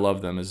reason why I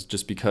love them, is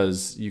just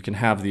because you can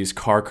have these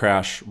car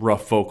crash,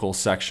 rough vocal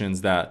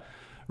sections that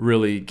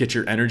really get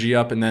your energy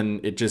up, and then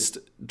it just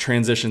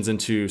transitions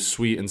into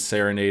sweet and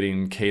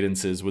serenading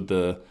cadences with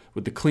the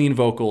clean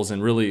vocals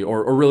and really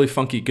or really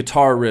funky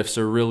guitar riffs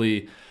or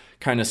really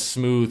kind of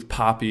smooth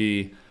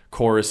poppy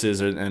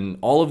choruses and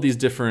all of these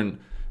different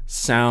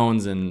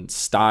sounds and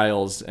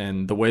styles,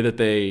 and the way that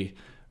they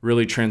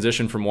really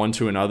transition from one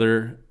to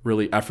another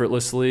really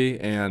effortlessly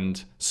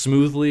and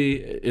smoothly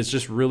is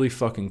just really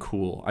fucking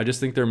cool. I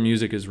just think their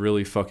music is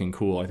really fucking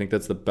cool. I think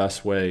that's the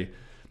best way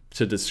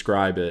to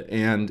describe it.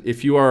 And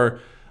if you are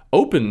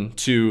open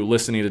to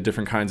listening to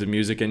different kinds of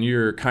music and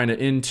you're kind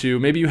of into,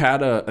 maybe you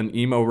had an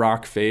emo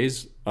rock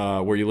phase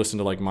where you listen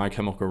to like My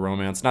Chemical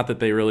Romance, not that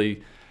they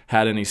really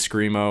had any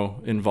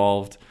screamo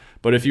involved,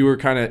 but if you were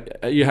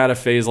you had a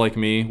phase like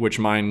me, which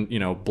mine,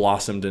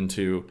 blossomed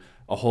into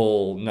a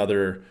whole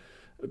nother,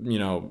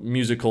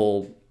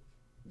 musical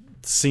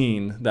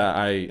scene that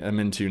I am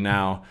into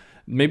now,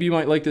 maybe you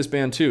might like this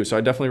band too. So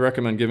I definitely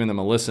recommend giving them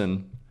a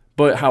listen.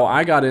 But how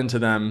I got into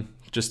them,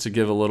 just to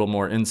give a little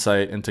more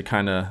insight and to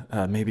kind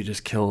of maybe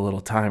just kill a little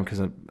time,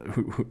 because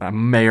I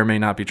may or may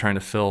not be trying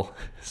to fill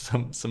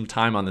some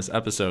time on this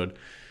episode,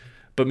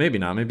 but maybe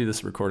not. Maybe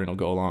this recording will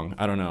go along.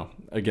 I don't know.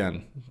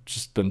 Again,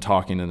 just been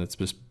talking and it's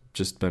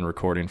just been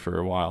recording for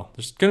a while.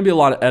 There's going to be a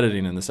lot of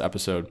editing in this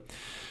episode.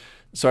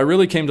 So I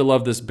really came to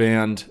love this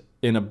band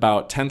in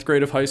about 10th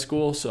grade of high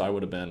school. So I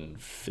would have been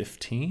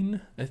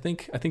 15, I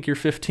think. I think you're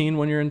 15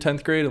 when you're in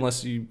 10th grade,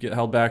 unless you get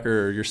held back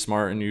or you're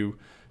smart and you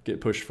get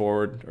pushed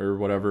forward or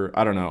whatever.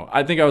 I don't know.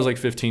 I think I was like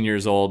 15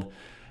 years old.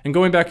 And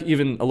going back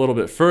even a little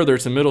bit further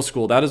to middle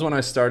school, that is when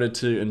I started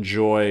to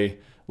enjoy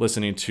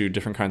listening to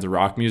different kinds of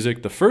rock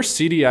music. The first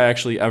CD I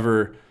actually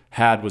ever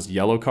had was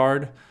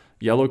Yellowcard.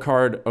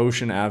 Yellowcard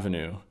Ocean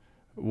Avenue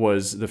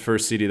was the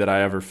first CD that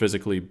I ever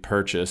physically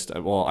purchased.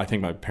 Well, I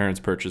think my parents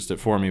purchased it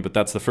for me, but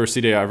that's the first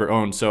CD I ever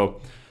owned.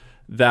 So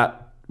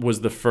that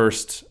was the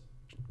first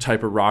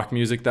type of rock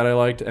music that I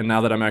liked. And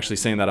now that I'm actually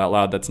saying that out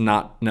loud, that's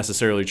not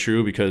necessarily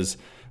true, because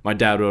my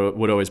dad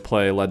would always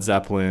play Led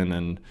Zeppelin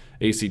and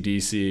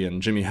AC/DC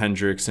and Jimi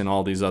Hendrix and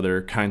all these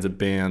other kinds of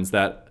bands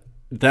that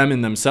them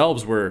in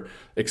themselves were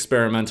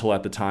experimental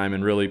at the time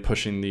and really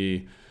pushing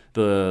the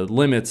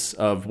limits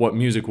of what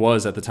music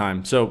was at the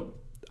time. So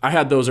I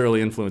had those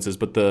early influences,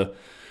 but the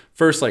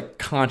first like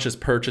conscious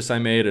purchase I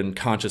made and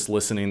conscious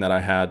listening that I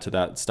had to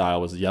that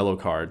style was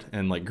Yellowcard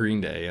and like Green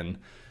Day and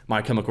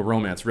My Chemical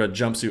Romance, Red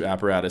Jumpsuit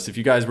Apparatus. If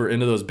you guys were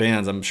into those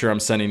bands, I'm sure I'm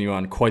sending you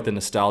on quite the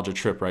nostalgia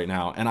trip right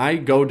now. And I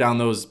go down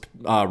those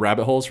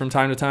rabbit holes from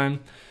time to time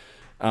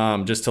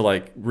just to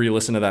like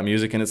re-listen to that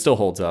music, and it still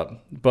holds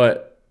up.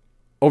 But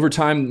over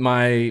time,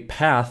 my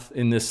path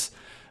in this,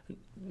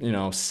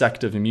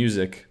 sect of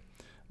music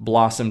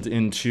blossomed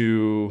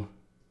into,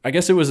 I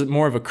guess it was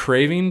more of a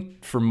craving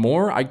for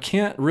more. I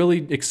can't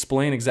really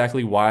explain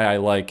exactly why I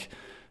like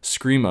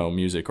screamo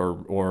music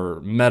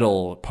or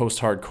metal,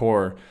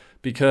 post-hardcore,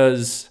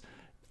 because,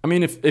 I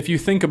mean, if you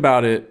think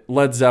about it,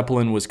 Led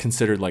Zeppelin was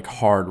considered like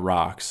hard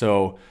rock.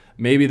 So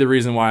maybe the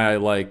reason why I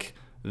like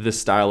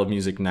this style of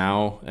music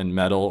now and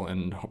metal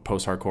and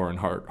post-hardcore and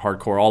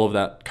hardcore, all of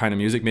that kind of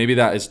music, maybe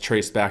that is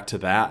traced back to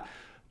that.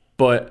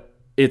 But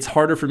it's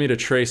harder for me to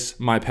trace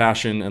my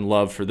passion and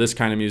love for this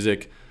kind of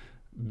music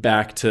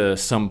back to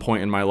some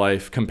point in my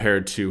life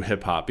compared to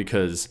hip hop,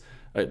 because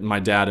my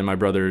dad and my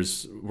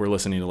brothers were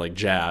listening to like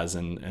jazz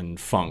and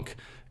funk,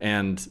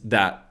 and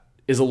that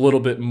is a little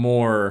bit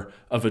more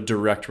of a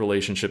direct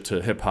relationship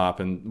to hip hop,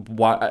 and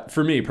why,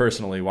 for me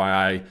personally, why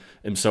I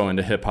am so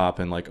into hip hop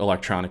and like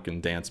electronic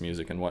and dance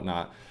music and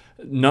whatnot.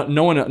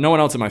 No one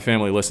else in my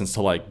family listens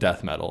to like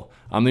death metal.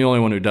 I'm the only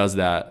one who does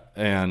that,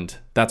 and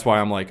that's why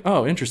I'm like,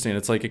 oh, interesting.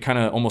 It's like it kind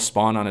of almost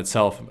spawned on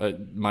itself.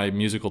 My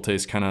musical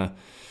taste kind of,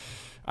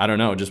 I don't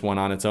know, just went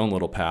on its own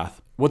little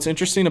path. What's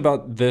interesting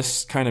about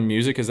this kind of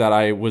music is that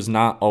I was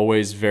not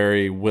always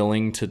very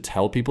willing to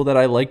tell people that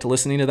I liked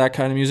listening to that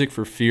kind of music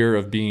for fear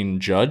of being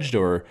judged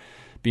or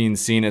being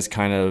seen as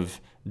kind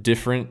of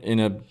different in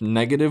a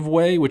negative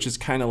way, which is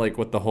kind of like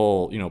what the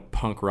whole,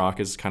 punk rock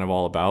is kind of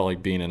all about,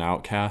 like being an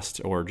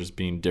outcast or just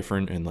being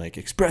different and like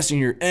expressing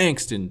your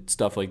angst and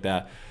stuff like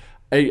that.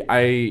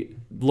 I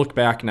look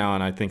back now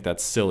and I think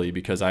that's silly,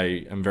 because I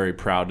am very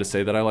proud to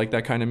say that I like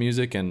that kind of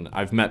music, and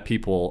I've met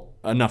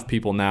enough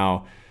people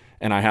now,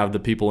 and I have the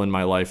people in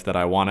my life that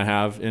I want to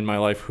have in my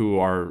life who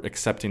are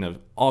accepting of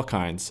all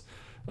kinds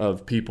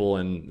of people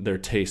and their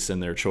tastes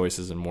and their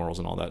choices and morals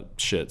and all that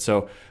shit.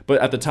 So,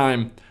 but at the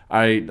time,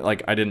 I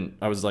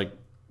was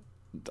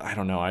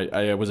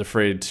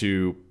afraid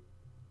to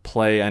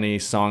play any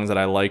songs that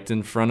I liked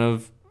in front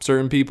of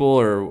certain people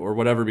or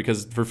whatever,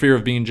 because for fear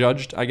of being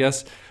judged, I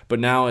guess. But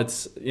now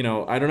it's,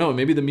 I don't know,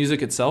 maybe the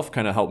music itself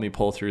kind of helped me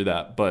pull through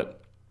that.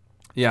 But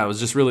yeah, it was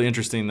just really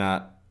interesting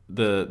that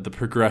the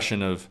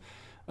progression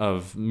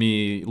of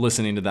me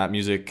listening to that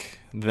music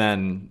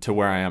then to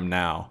where I am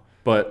now.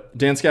 But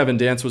Dance Gavin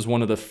Dance was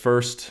one of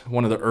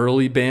the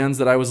early bands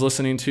that I was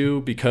listening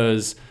to,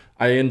 because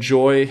I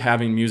enjoy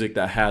having music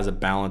that has a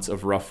balance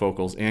of rough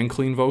vocals and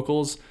clean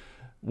vocals.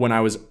 When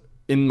I was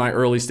in my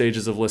early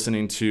stages of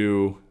listening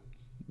to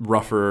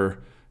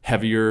rougher,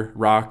 heavier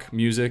rock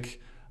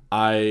music,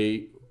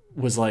 I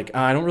was like,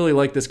 I don't really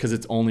like this because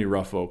it's only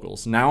rough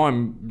vocals. Now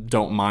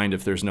don't mind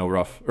if there's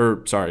no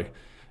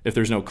if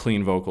there's no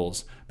clean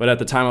vocals. But at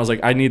the time I was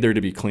like, I need there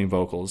to be clean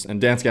vocals. And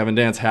Dance Gavin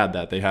Dance had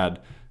that. They had,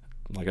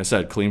 like I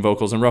said, clean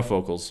vocals and rough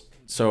vocals.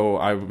 So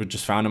I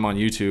just found him on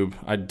YouTube.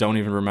 I don't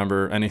even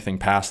remember anything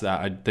past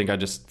that. I think I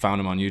just found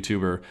him on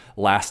YouTube or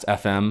Last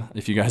FM.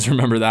 If you guys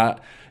remember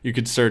that, you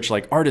could search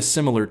like artists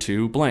similar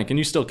to blank, and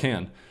you still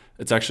can.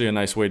 It's actually a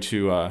nice way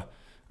to,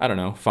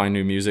 find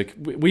new music.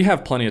 We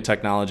have plenty of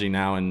technology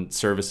now and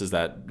services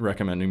that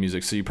recommend new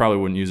music, so you probably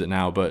wouldn't use it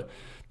now, but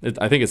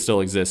I think it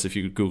still exists. If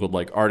you Googled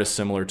like artists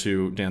similar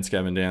to Dance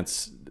Gavin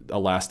Dance, a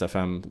Last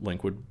FM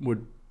link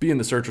would be in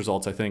the search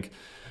results, I think.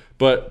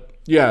 But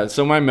yeah,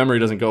 so my memory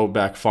doesn't go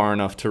back far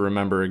enough to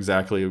remember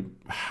exactly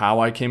how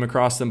I came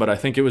across them, but I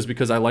think it was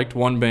because I liked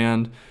one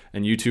band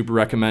and YouTube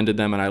recommended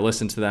them and I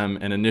listened to them,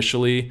 and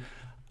initially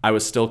I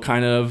was still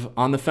kind of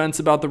on the fence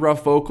about the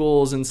rough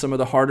vocals and some of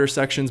the harder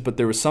sections, but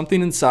there was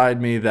something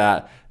inside me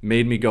that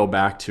made me go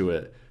back to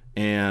it.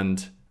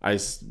 And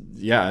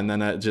and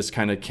then it just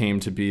kind of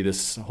came to be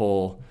this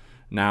whole,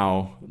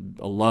 now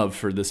a love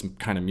for this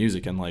kind of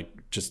music. And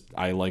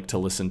I like to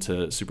listen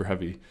to super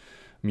heavy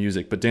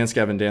music, but Dance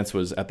Gavin Dance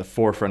was at the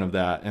forefront of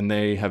that. And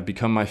they have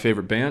become my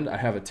favorite band. I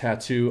have a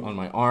tattoo on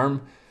my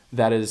arm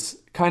that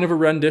is kind of a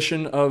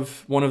rendition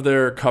of one of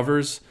their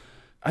covers.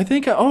 I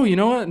think, you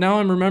know what? Now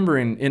I'm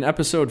remembering in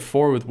episode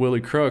 4 with Willie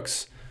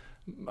Crooks,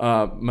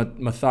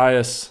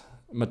 Matthias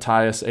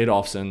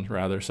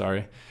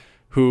Adolfson,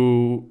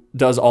 who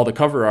does all the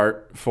cover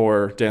art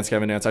for Dance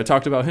Gavin Dance. I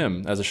talked about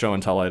him as a show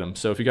and tell item.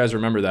 So if you guys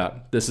remember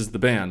that, this is the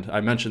band.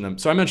 I mentioned them.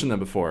 So I mentioned them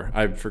before.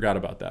 I forgot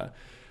about that.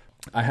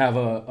 I have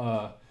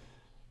a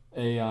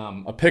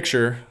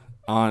picture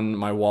on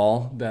my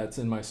wall that's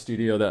in my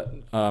studio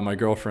that my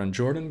girlfriend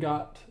Jordan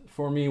got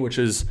for me, which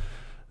is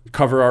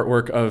cover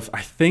artwork of,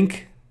 I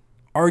think,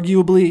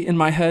 arguably in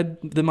my head,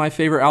 my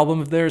favorite album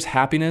of theirs,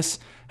 Happiness.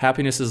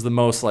 Happiness is the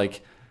most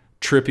like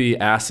trippy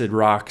acid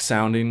rock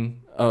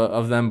sounding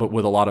of them, but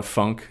with a lot of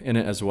funk in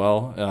it as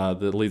well.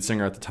 The lead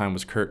singer at the time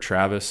was Kurt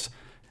Travis.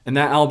 And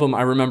that album,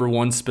 I remember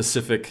one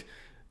specific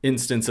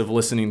instance of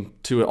listening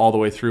to it all the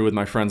way through with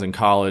my friends in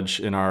college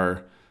in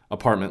our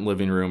apartment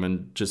living room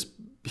and just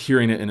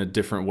hearing it in a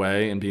different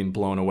way and being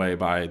blown away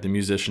by the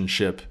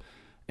musicianship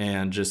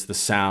and just the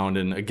sound,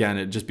 and again,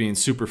 it just being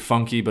super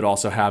funky, but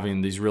also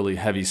having these really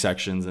heavy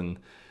sections, and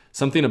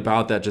something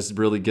about that just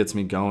really gets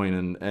me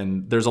going.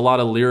 And there's a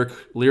lot of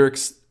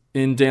lyrics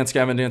in Dance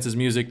Gavin Dance's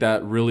music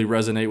that really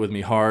resonate with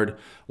me hard.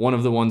 One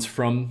of the ones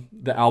from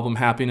the album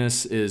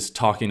Happiness is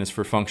 "Talking is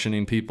for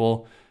Functioning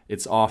People."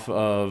 It's off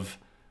of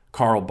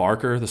Carl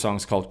Barker. The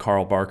song's called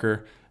Carl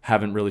Barker.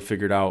 Haven't really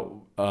figured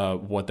out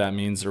what that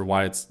means or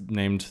why it's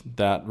named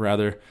that,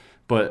 rather,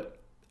 but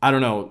I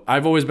don't know.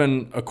 I've always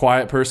been a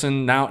quiet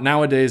person.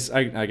 Nowadays,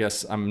 I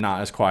guess I'm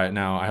not as quiet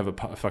now. I have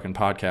a fucking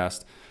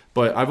podcast.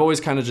 But I've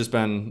always kind of just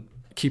been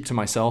keep to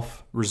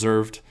myself,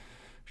 reserved,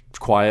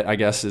 quiet, I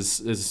guess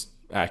is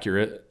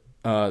accurate.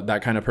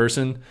 That kind of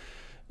person.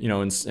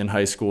 In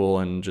high school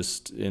and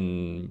just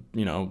in,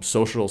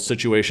 social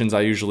situations,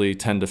 I usually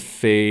tend to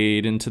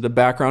fade into the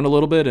background a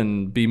little bit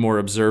and be more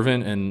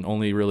observant and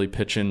only really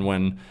pitch in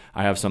when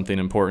I have something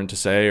important to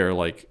say or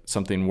like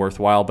something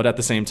worthwhile. But at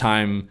the same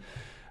time,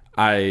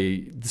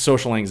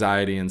 social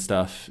anxiety and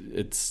stuff,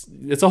 it's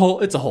a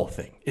whole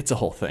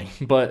thing.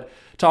 But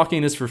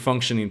talking is for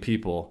functioning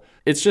people.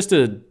 It's just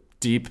a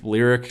deep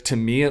lyric to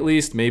me, at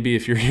least. Maybe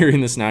if you're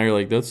hearing this now, you're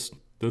like, that's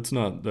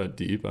not that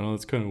deep. I know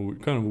it's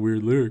kind of a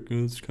weird lyric.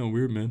 It's kind of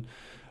weird, man.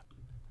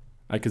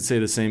 I could say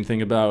the same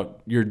thing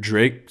about your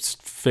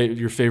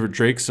favorite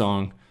Drake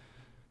song.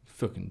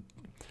 Fucking,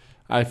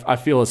 I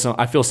feel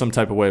some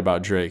type of way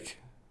about Drake.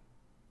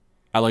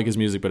 I like his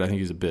music, but I think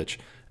he's a bitch.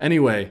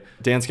 Anyway,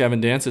 Dance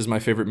Gavin Dance is my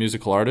favorite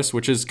musical artist,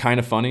 which is kind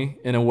of funny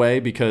in a way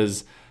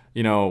because,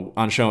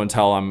 on show and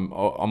tell, I'm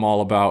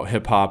all about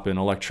hip hop and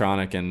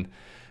electronic. And,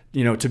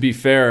 to be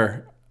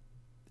fair,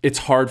 it's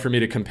hard for me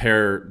to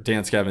compare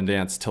Dance Gavin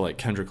Dance to like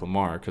Kendrick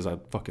Lamar because I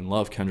fucking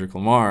love Kendrick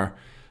Lamar.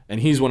 And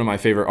he's one of my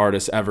favorite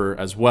artists ever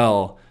as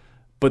well.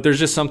 But there's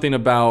just something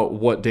about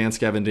what Dance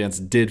Gavin Dance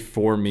did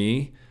for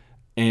me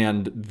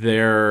and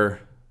their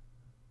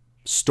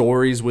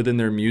stories within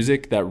their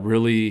music that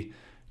really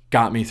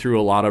got me through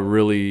a lot of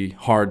really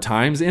hard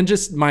times and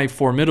just my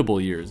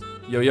formidable years.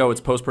 Yo,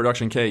 it's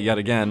Post-Production K yet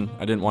again.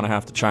 I didn't want to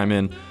have to chime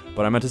in,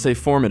 but I meant to say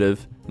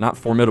formative, not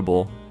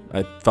formidable.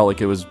 I felt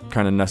like it was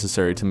kind of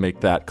necessary to make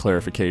that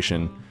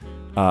clarification.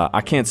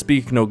 I can't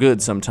speak no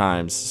good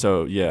sometimes,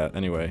 so yeah,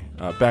 anyway.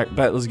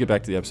 Let's get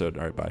back to the episode.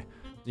 All right, bye.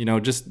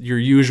 Just your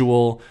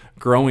usual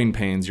growing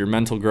pains, your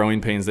mental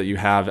growing pains that you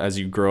have as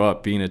you grow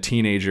up, being a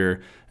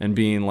teenager and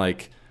being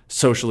like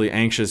socially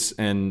anxious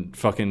and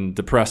fucking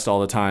depressed all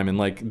the time. And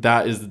like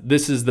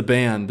this is the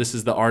band, this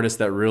is the artist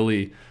that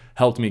really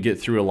helped me get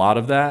through a lot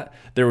of that.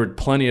 There were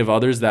plenty of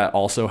others that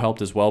also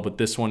helped as well, but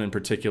this one in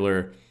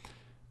particular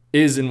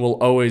is and will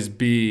always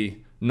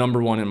be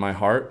number one in my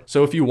heart.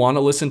 So if you want to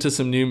listen to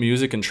some new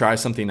music and try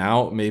something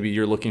out, maybe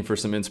you're looking for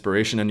some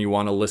inspiration and you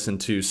want to listen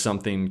to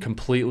something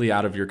completely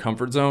out of your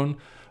comfort zone,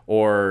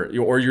 or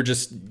you're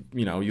just,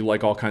 you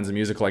like all kinds of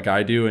music like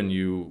I do and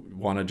you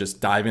want to just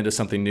dive into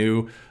something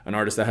new, an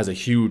artist that has a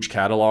huge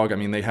catalog. I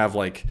mean, they have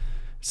like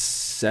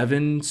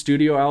 7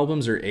 studio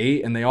albums or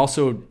 8, and they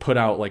also put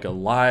out like a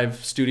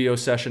live studio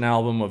session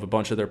album of a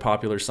bunch of their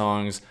popular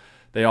songs.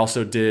 They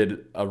also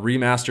did a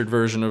remastered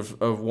version of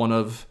one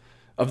of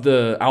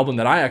the album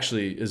that I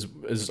actually is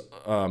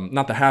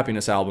not the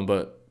Happiness album,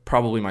 but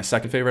probably my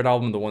second favorite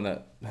album, the one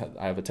that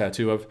I have a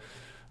tattoo of,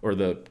 or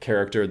the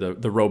character,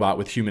 the robot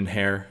with human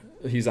hair.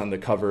 He's on the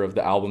cover of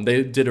the album.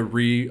 They did a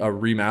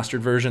remastered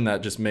version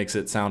that just makes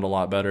it sound a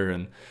lot better.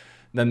 And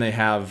then they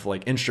have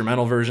like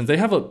instrumental versions. They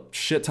have a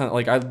shit ton.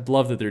 Like, I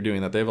love that they're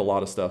doing that. They have a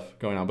lot of stuff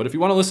going on. But if you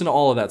want to listen to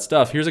all of that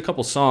stuff, here's a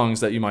couple songs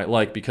that you might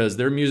like, because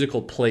their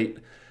musical plate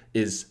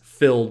is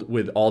filled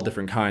with all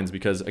different kinds,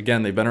 because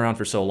again, they've been around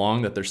for so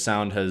long that their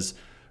sound has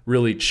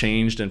really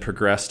changed and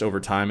progressed over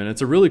time. And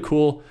it's a really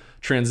cool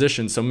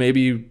transition. So maybe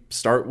you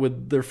start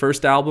with their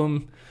first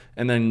album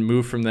and then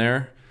move from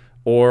there.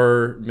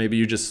 Or maybe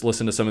you just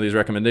listen to some of these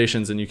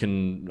recommendations and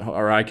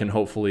I can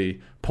hopefully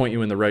point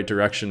you in the right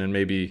direction and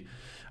maybe,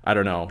 I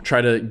don't know,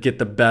 try to get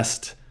the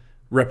best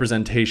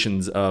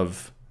representations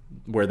of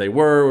where they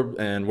were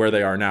and where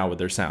they are now with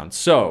their sound.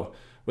 So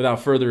without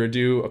further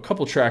ado, a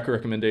couple track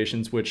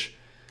recommendations, which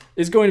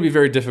is going to be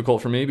very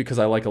difficult for me because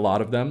I like a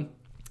lot of them.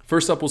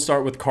 First up, we'll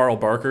start with Carl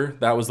Barker.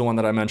 That was the one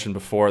that I mentioned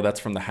before.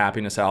 That's from the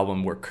Happiness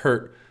album, where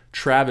Kurt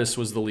Travis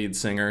was the lead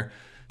singer.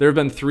 There have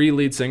been 3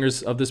 lead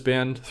singers of this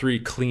band, 3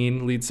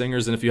 clean lead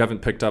singers. And if you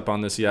haven't picked up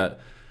on this yet,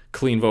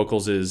 clean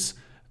vocals is,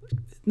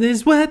 "This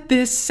is what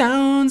this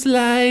sounds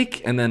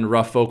like." And then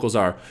rough vocals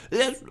are,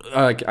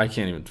 I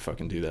can't even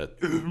fucking do that.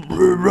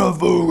 Rough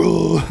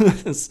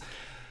vocals.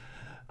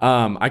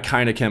 I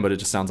kind of can, but it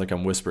just sounds like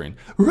I'm whispering.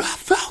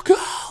 Rough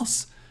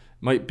vocals.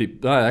 Might be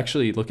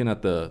actually looking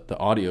at the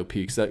audio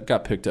peaks, that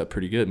got picked up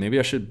pretty good. Maybe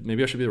I should be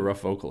the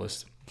rough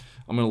vocalist.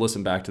 I'm gonna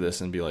listen back to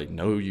this and be like,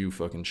 no, you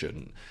fucking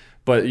shouldn't.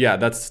 But yeah,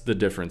 that's the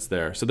difference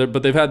there.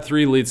 But they've had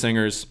 3 lead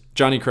singers.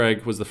 Johnny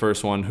Craig was the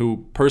first one,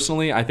 who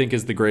personally I think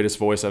is the greatest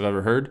voice I've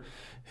ever heard.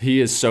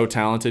 He is so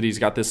talented. He's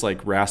got this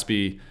like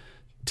raspy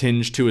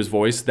tinge to his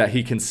voice that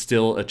he can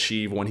still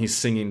achieve when he's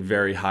singing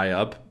very high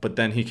up, but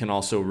then he can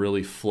also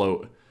really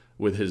float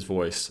with his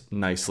voice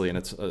nicely, and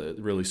it's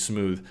really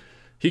smooth.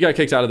 He got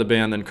kicked out of the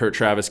band, then Kurt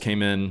Travis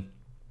came in,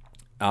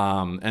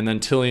 and then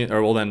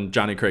then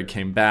Johnny Craig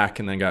came back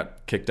and then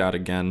got kicked out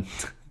again.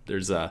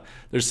 There's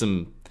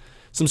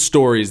some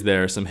stories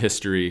there, some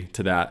history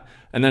to that.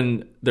 And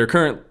then their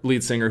current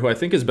lead singer, who I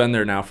think has been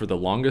there now for the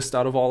longest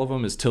out of all of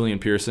them, is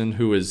Tillian Pearson,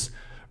 who has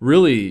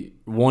really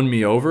won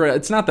me over.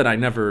 It's not that I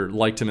never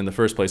liked him in the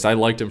first place. I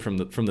liked him from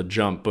the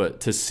jump, but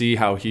to see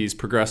how he's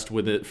progressed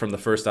with it from the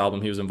first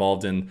album he was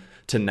involved in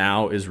to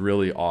now is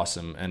really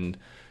awesome. And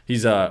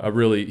he's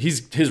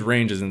his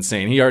range is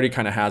insane. He already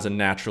kind of has a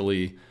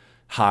naturally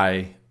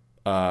high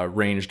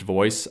ranged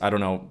voice. I don't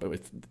know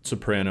with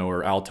soprano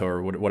or alto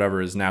or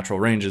whatever his natural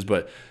range is,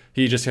 but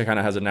he just kind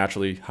of has a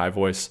naturally high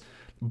voice.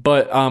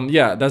 But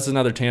yeah, that's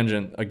another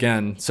tangent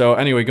again. So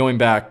anyway, going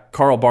back,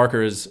 Carl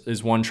Barker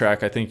is one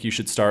track I think you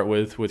should start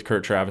with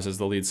Kurt Travis as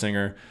the lead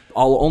singer.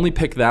 I'll only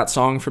pick that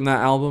song from that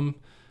album.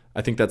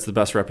 I think that's the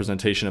best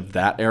representation of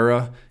that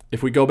era.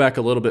 If we go back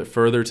a little bit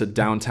further to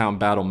Downtown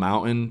Battle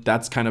Mountain,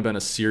 that's kind of been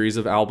a series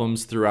of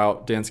albums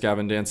throughout Dance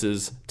Gavin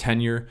Dance's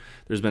tenure.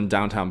 There's been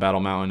Downtown Battle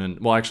Mountain and,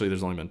 well, actually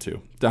there's only been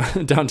 2.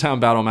 Downtown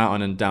Battle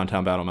Mountain and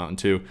Downtown Battle Mountain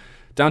 2.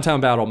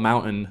 Downtown Battle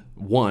Mountain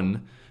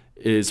 1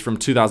 is from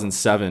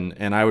 2007,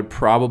 and I would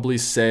probably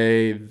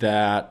say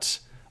that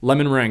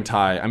Lemon Meringue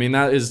Tie, I mean,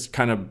 that is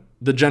kind of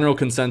the general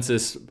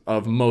consensus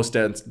of most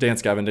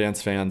Dance Gavin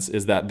Dance fans,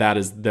 is that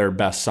is their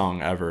best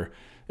song ever.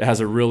 It has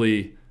a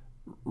really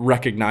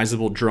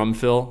recognizable drum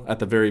fill at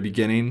the very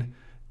beginning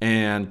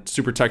and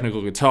super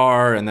technical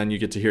guitar, and then you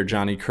get to hear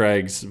Johnny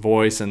Craig's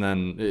voice, and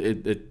then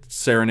it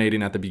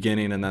serenading at the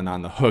beginning, and then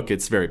on the hook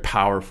it's very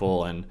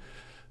powerful, and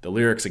the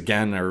lyrics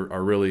again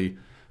are really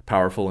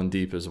powerful and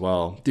deep as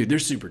well. Dude, they're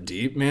super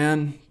deep,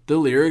 man. Their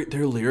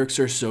lyrics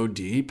are so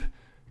deep.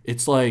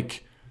 It's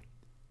like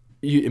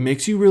it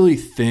makes you really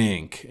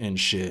think and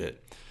shit.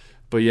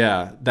 But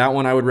yeah, that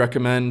one I would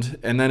recommend.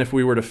 And then if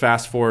we were to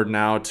fast forward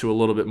now to a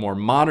little bit more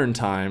modern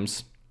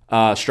times,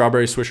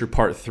 Strawberry Swisher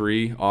Part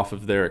 3 off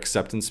of their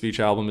Acceptance Speech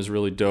album is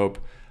really dope.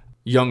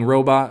 Young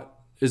Robot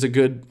is a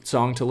good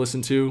song to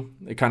listen to.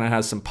 It kind of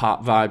has some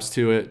pop vibes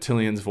to it.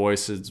 Tillian's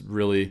voice is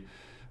really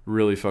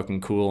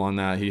fucking cool on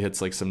that. He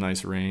hits like some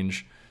nice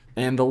range.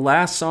 And the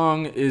last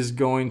song is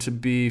going to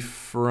be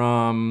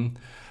from,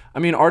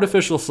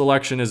 Artificial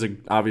Selection is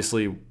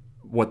obviously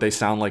what they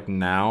sound like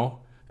now,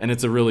 and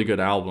it's a really good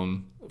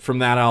album. From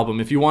that album,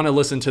 if you want to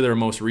listen to their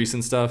most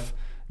recent stuff,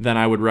 then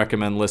I would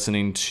recommend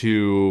listening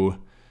to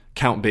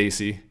Count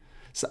Basie.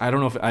 So I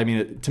don't know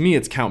if, to me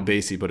it's Count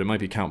Basie, but it might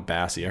be Count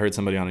Basie. I heard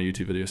somebody on a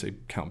YouTube video say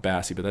Count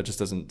Basie, but that just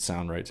doesn't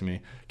sound right to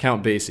me.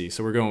 Count Basie,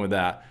 so we're going with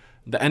that.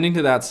 The ending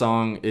to that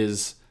song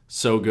is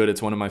so good.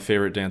 It's one of my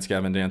favorite Dance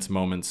Gavin Dance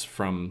moments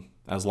from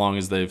as long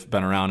as they've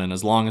been around and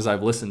as long as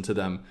I've listened to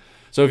them.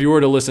 So if you were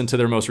to listen to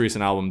their most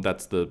recent album,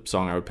 that's the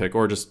song I would pick,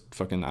 or just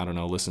fucking, I don't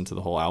know, listen to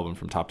the whole album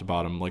from top to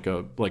bottom, like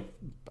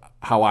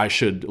how I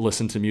should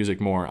listen to music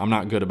more. I'm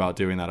not good about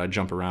doing that. I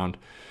jump around.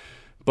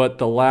 But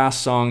the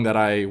last song that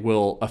I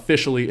will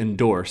officially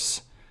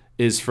endorse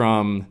is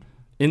from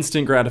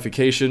Instant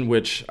Gratification,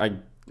 which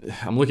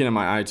I'm looking at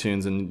my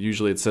iTunes, and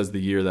usually it says the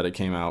year that it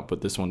came out,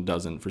 but this one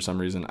doesn't for some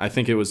reason. I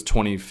think it was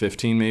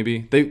 2015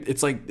 maybe.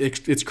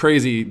 It's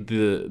crazy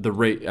the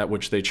rate at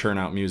which they churn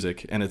out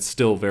music, and it's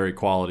still very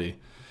quality.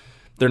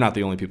 They're not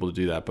the only people to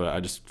do that, but I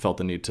just felt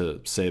the need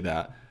to say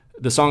that.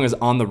 The song is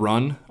On the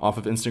Run off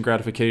of Instant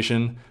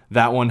Gratification.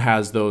 That one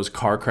has those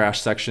car crash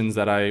sections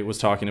that I was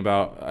talking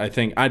about. I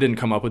think I didn't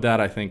come up with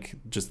that. I think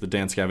just the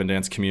Dance Gavin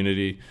Dance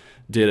community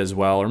did as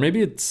well. Or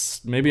maybe I'm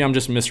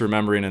just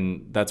misremembering,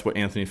 and that's what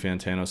Anthony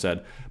Fantano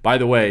said. By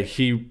the way,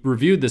 he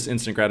reviewed this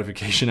Instant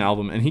Gratification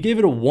album, and he gave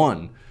it a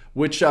 1,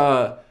 which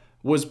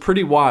was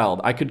pretty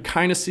wild. I could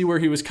kind of see where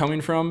he was coming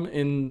from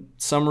in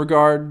some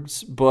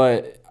regards,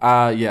 but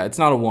yeah, it's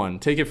not a 1.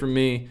 Take it from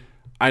me,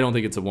 I don't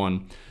think it's a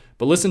 1.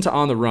 But listen to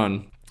On the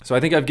Run. So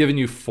I think I've given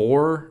you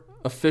 4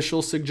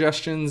 official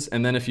suggestions,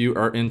 and then if you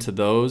are into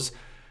those,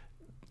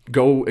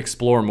 go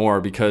explore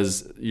more,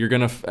 because you're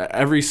going to,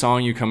 every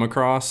song you come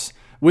across,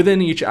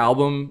 within each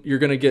album, you're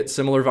going to get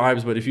similar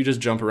vibes, but if you just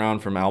jump around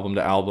from album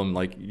to album,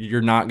 like,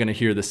 you're not going to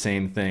hear the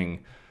same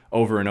thing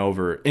over and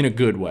over in a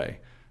good way.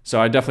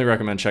 So I definitely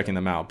recommend checking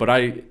them out. But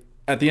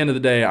at the end of the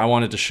day, I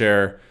wanted to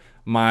share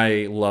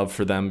my love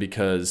for them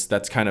because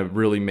that's kind of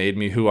really made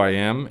me who I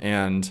am,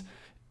 and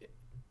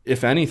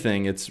if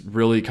anything, it's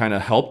really kind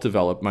of helped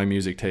develop my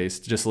music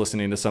taste, just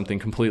listening to something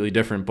completely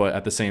different, but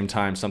at the same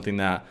time, something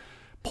that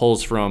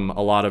pulls from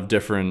a lot of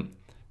different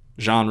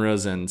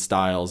genres and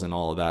styles and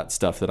all of that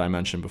stuff that I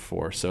mentioned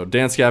before. So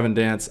Dance Gavin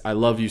Dance, I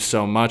love you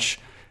so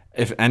much.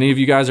 If any of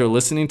you guys are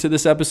listening to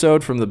this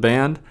episode from the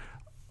band,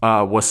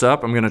 what's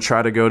up? I'm going to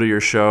try to go to your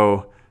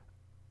show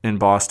in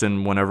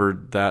Boston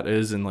whenever that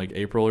is, in like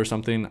April or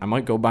something. I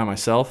might go by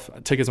myself.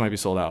 Tickets might be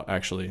sold out,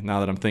 actually, now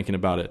that I'm thinking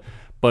about it.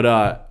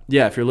 But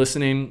yeah, if you're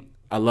listening,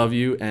 I love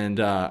you, and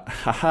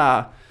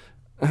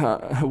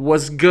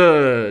what's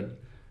good?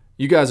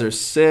 You guys are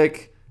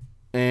sick,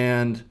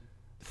 and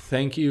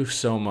thank you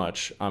so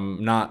much.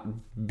 I'm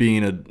not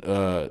being a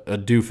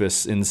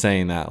doofus in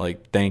saying that.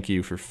 Like, thank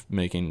you for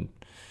making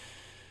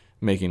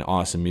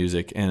awesome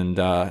music and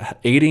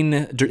aiding,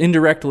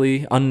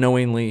 indirectly,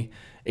 unknowingly,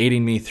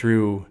 aiding me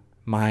through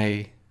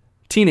my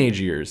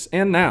teenage years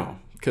and now.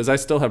 Because I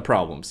still have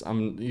problems.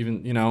 I'm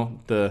even,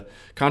 the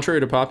contrary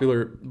to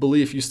popular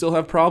belief, you still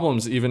have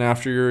problems even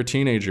after you're a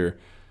teenager.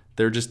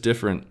 They're just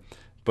different.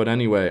 But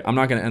anyway, I'm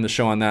not going to end the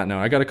show on that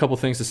note. I got a couple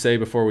things to say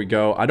before we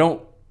go. I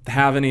don't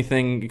have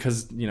anything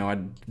because, I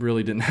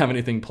really didn't have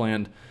anything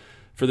planned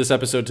for this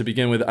episode to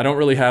begin with. I don't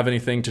really have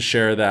anything to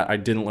share that I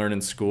didn't learn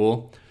in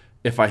school.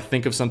 If I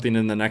think of something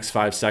in the next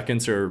 5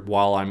 seconds or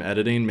while I'm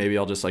editing, maybe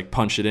I'll just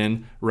punch it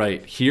in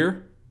right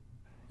here.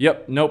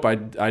 Yep, nope, I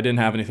didn't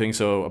have anything,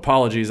 so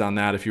apologies on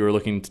that if you were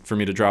looking for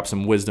me to drop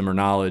some wisdom or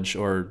knowledge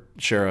or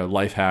share a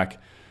life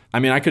hack. I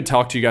mean, I could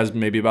talk to you guys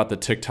maybe about the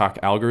TikTok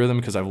algorithm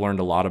because I've learned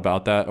a lot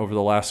about that over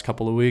the last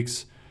couple of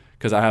weeks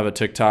because I have a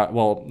TikTok.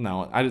 Well,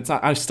 no,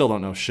 I still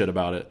don't know shit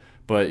about it,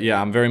 but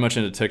yeah, I'm very much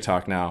into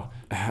TikTok now.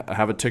 I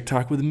have a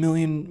TikTok with a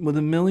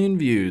million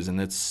views,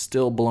 and it's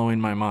still blowing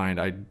my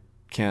mind.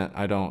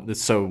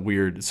 It's so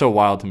weird. It's so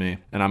wild to me.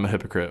 And I'm a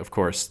hypocrite, of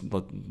course.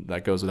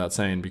 That goes without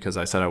saying because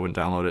I said I wouldn't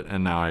download it.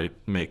 And now I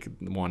make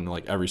one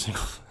every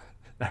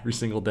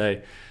single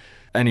day.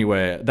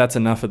 Anyway, that's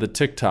enough of the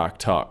TikTok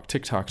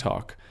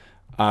talk.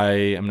 I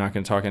am not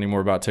going to talk anymore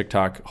about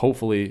TikTok,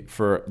 hopefully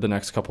for the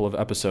next couple of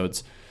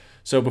episodes.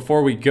 So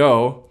before we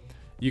go,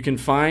 you can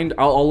find,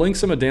 I'll link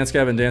some of Dance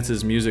Gavin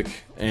Dance's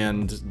music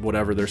and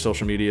whatever their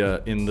social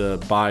media in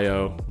the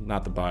bio,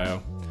 not the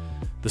bio,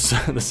 the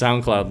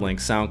SoundCloud link,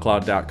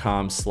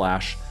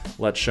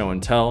 soundcloud.com/Let's Show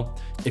and Tell.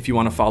 If you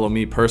want to follow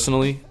me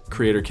personally,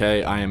 Creator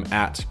K, I am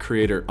at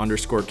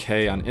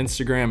Creator_K on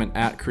Instagram and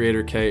at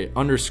Creator_K_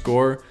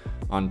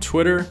 on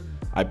Twitter.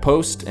 I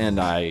post and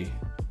I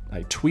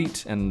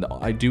tweet and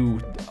I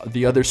do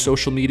the other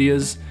social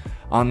medias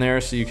on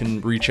there, so you can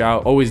reach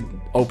out. Always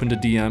open to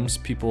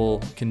DMs. People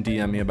can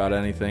DM me about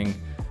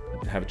anything,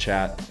 have a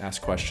chat,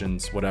 ask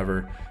questions,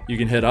 whatever. You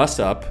can hit us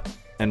up.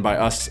 And by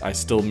us, I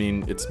still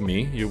mean it's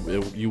me.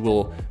 You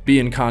will be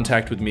in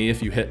contact with me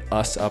if you hit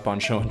us up on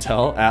Show and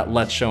Tell, at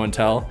Let's Show and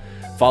Tell.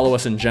 Follow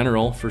us in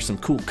general for some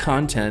cool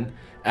content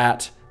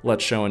at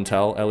Let's Show and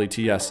Tell,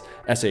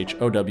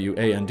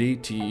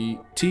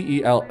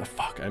 LETSSHOWANDTEL.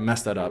 Fuck, I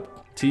messed that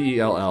up.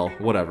 TELL,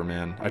 whatever,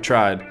 man. I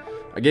tried.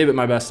 I gave it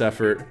my best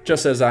effort,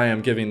 just as I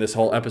am giving this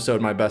whole episode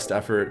my best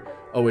effort,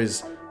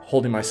 always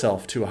holding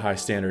myself to a high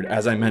standard,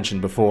 as I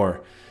mentioned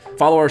before.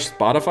 Follow our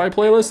Spotify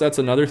playlist. That's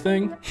another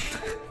thing.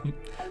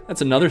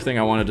 That's another thing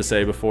I wanted to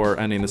say before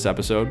ending this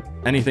episode.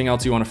 Anything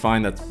else you want to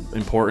find that's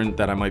important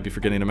that I might be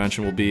forgetting to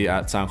mention will be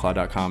at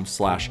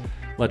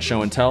soundcloud.com/Let's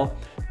Show and Tell.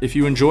 if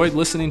you enjoyed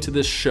listening to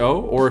this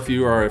show, or if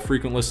you are a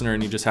frequent listener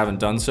and you just haven't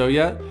done so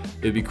yet,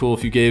 it'd be cool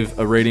if you gave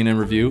a rating and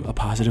review, a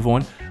positive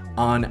one,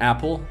 on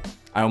Apple.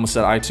 I almost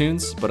said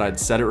iTunes, but I'd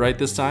said it right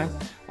this time,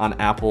 on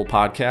Apple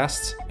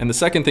Podcasts. And the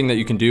second thing that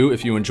you can do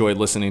if you enjoyed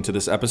listening to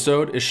this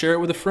episode is share it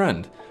with a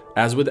friend.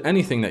 As with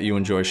anything that you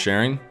enjoy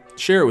sharing,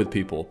 share it with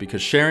people,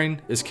 because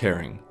sharing is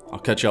caring. I'll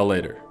catch y'all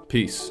later.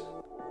 Peace.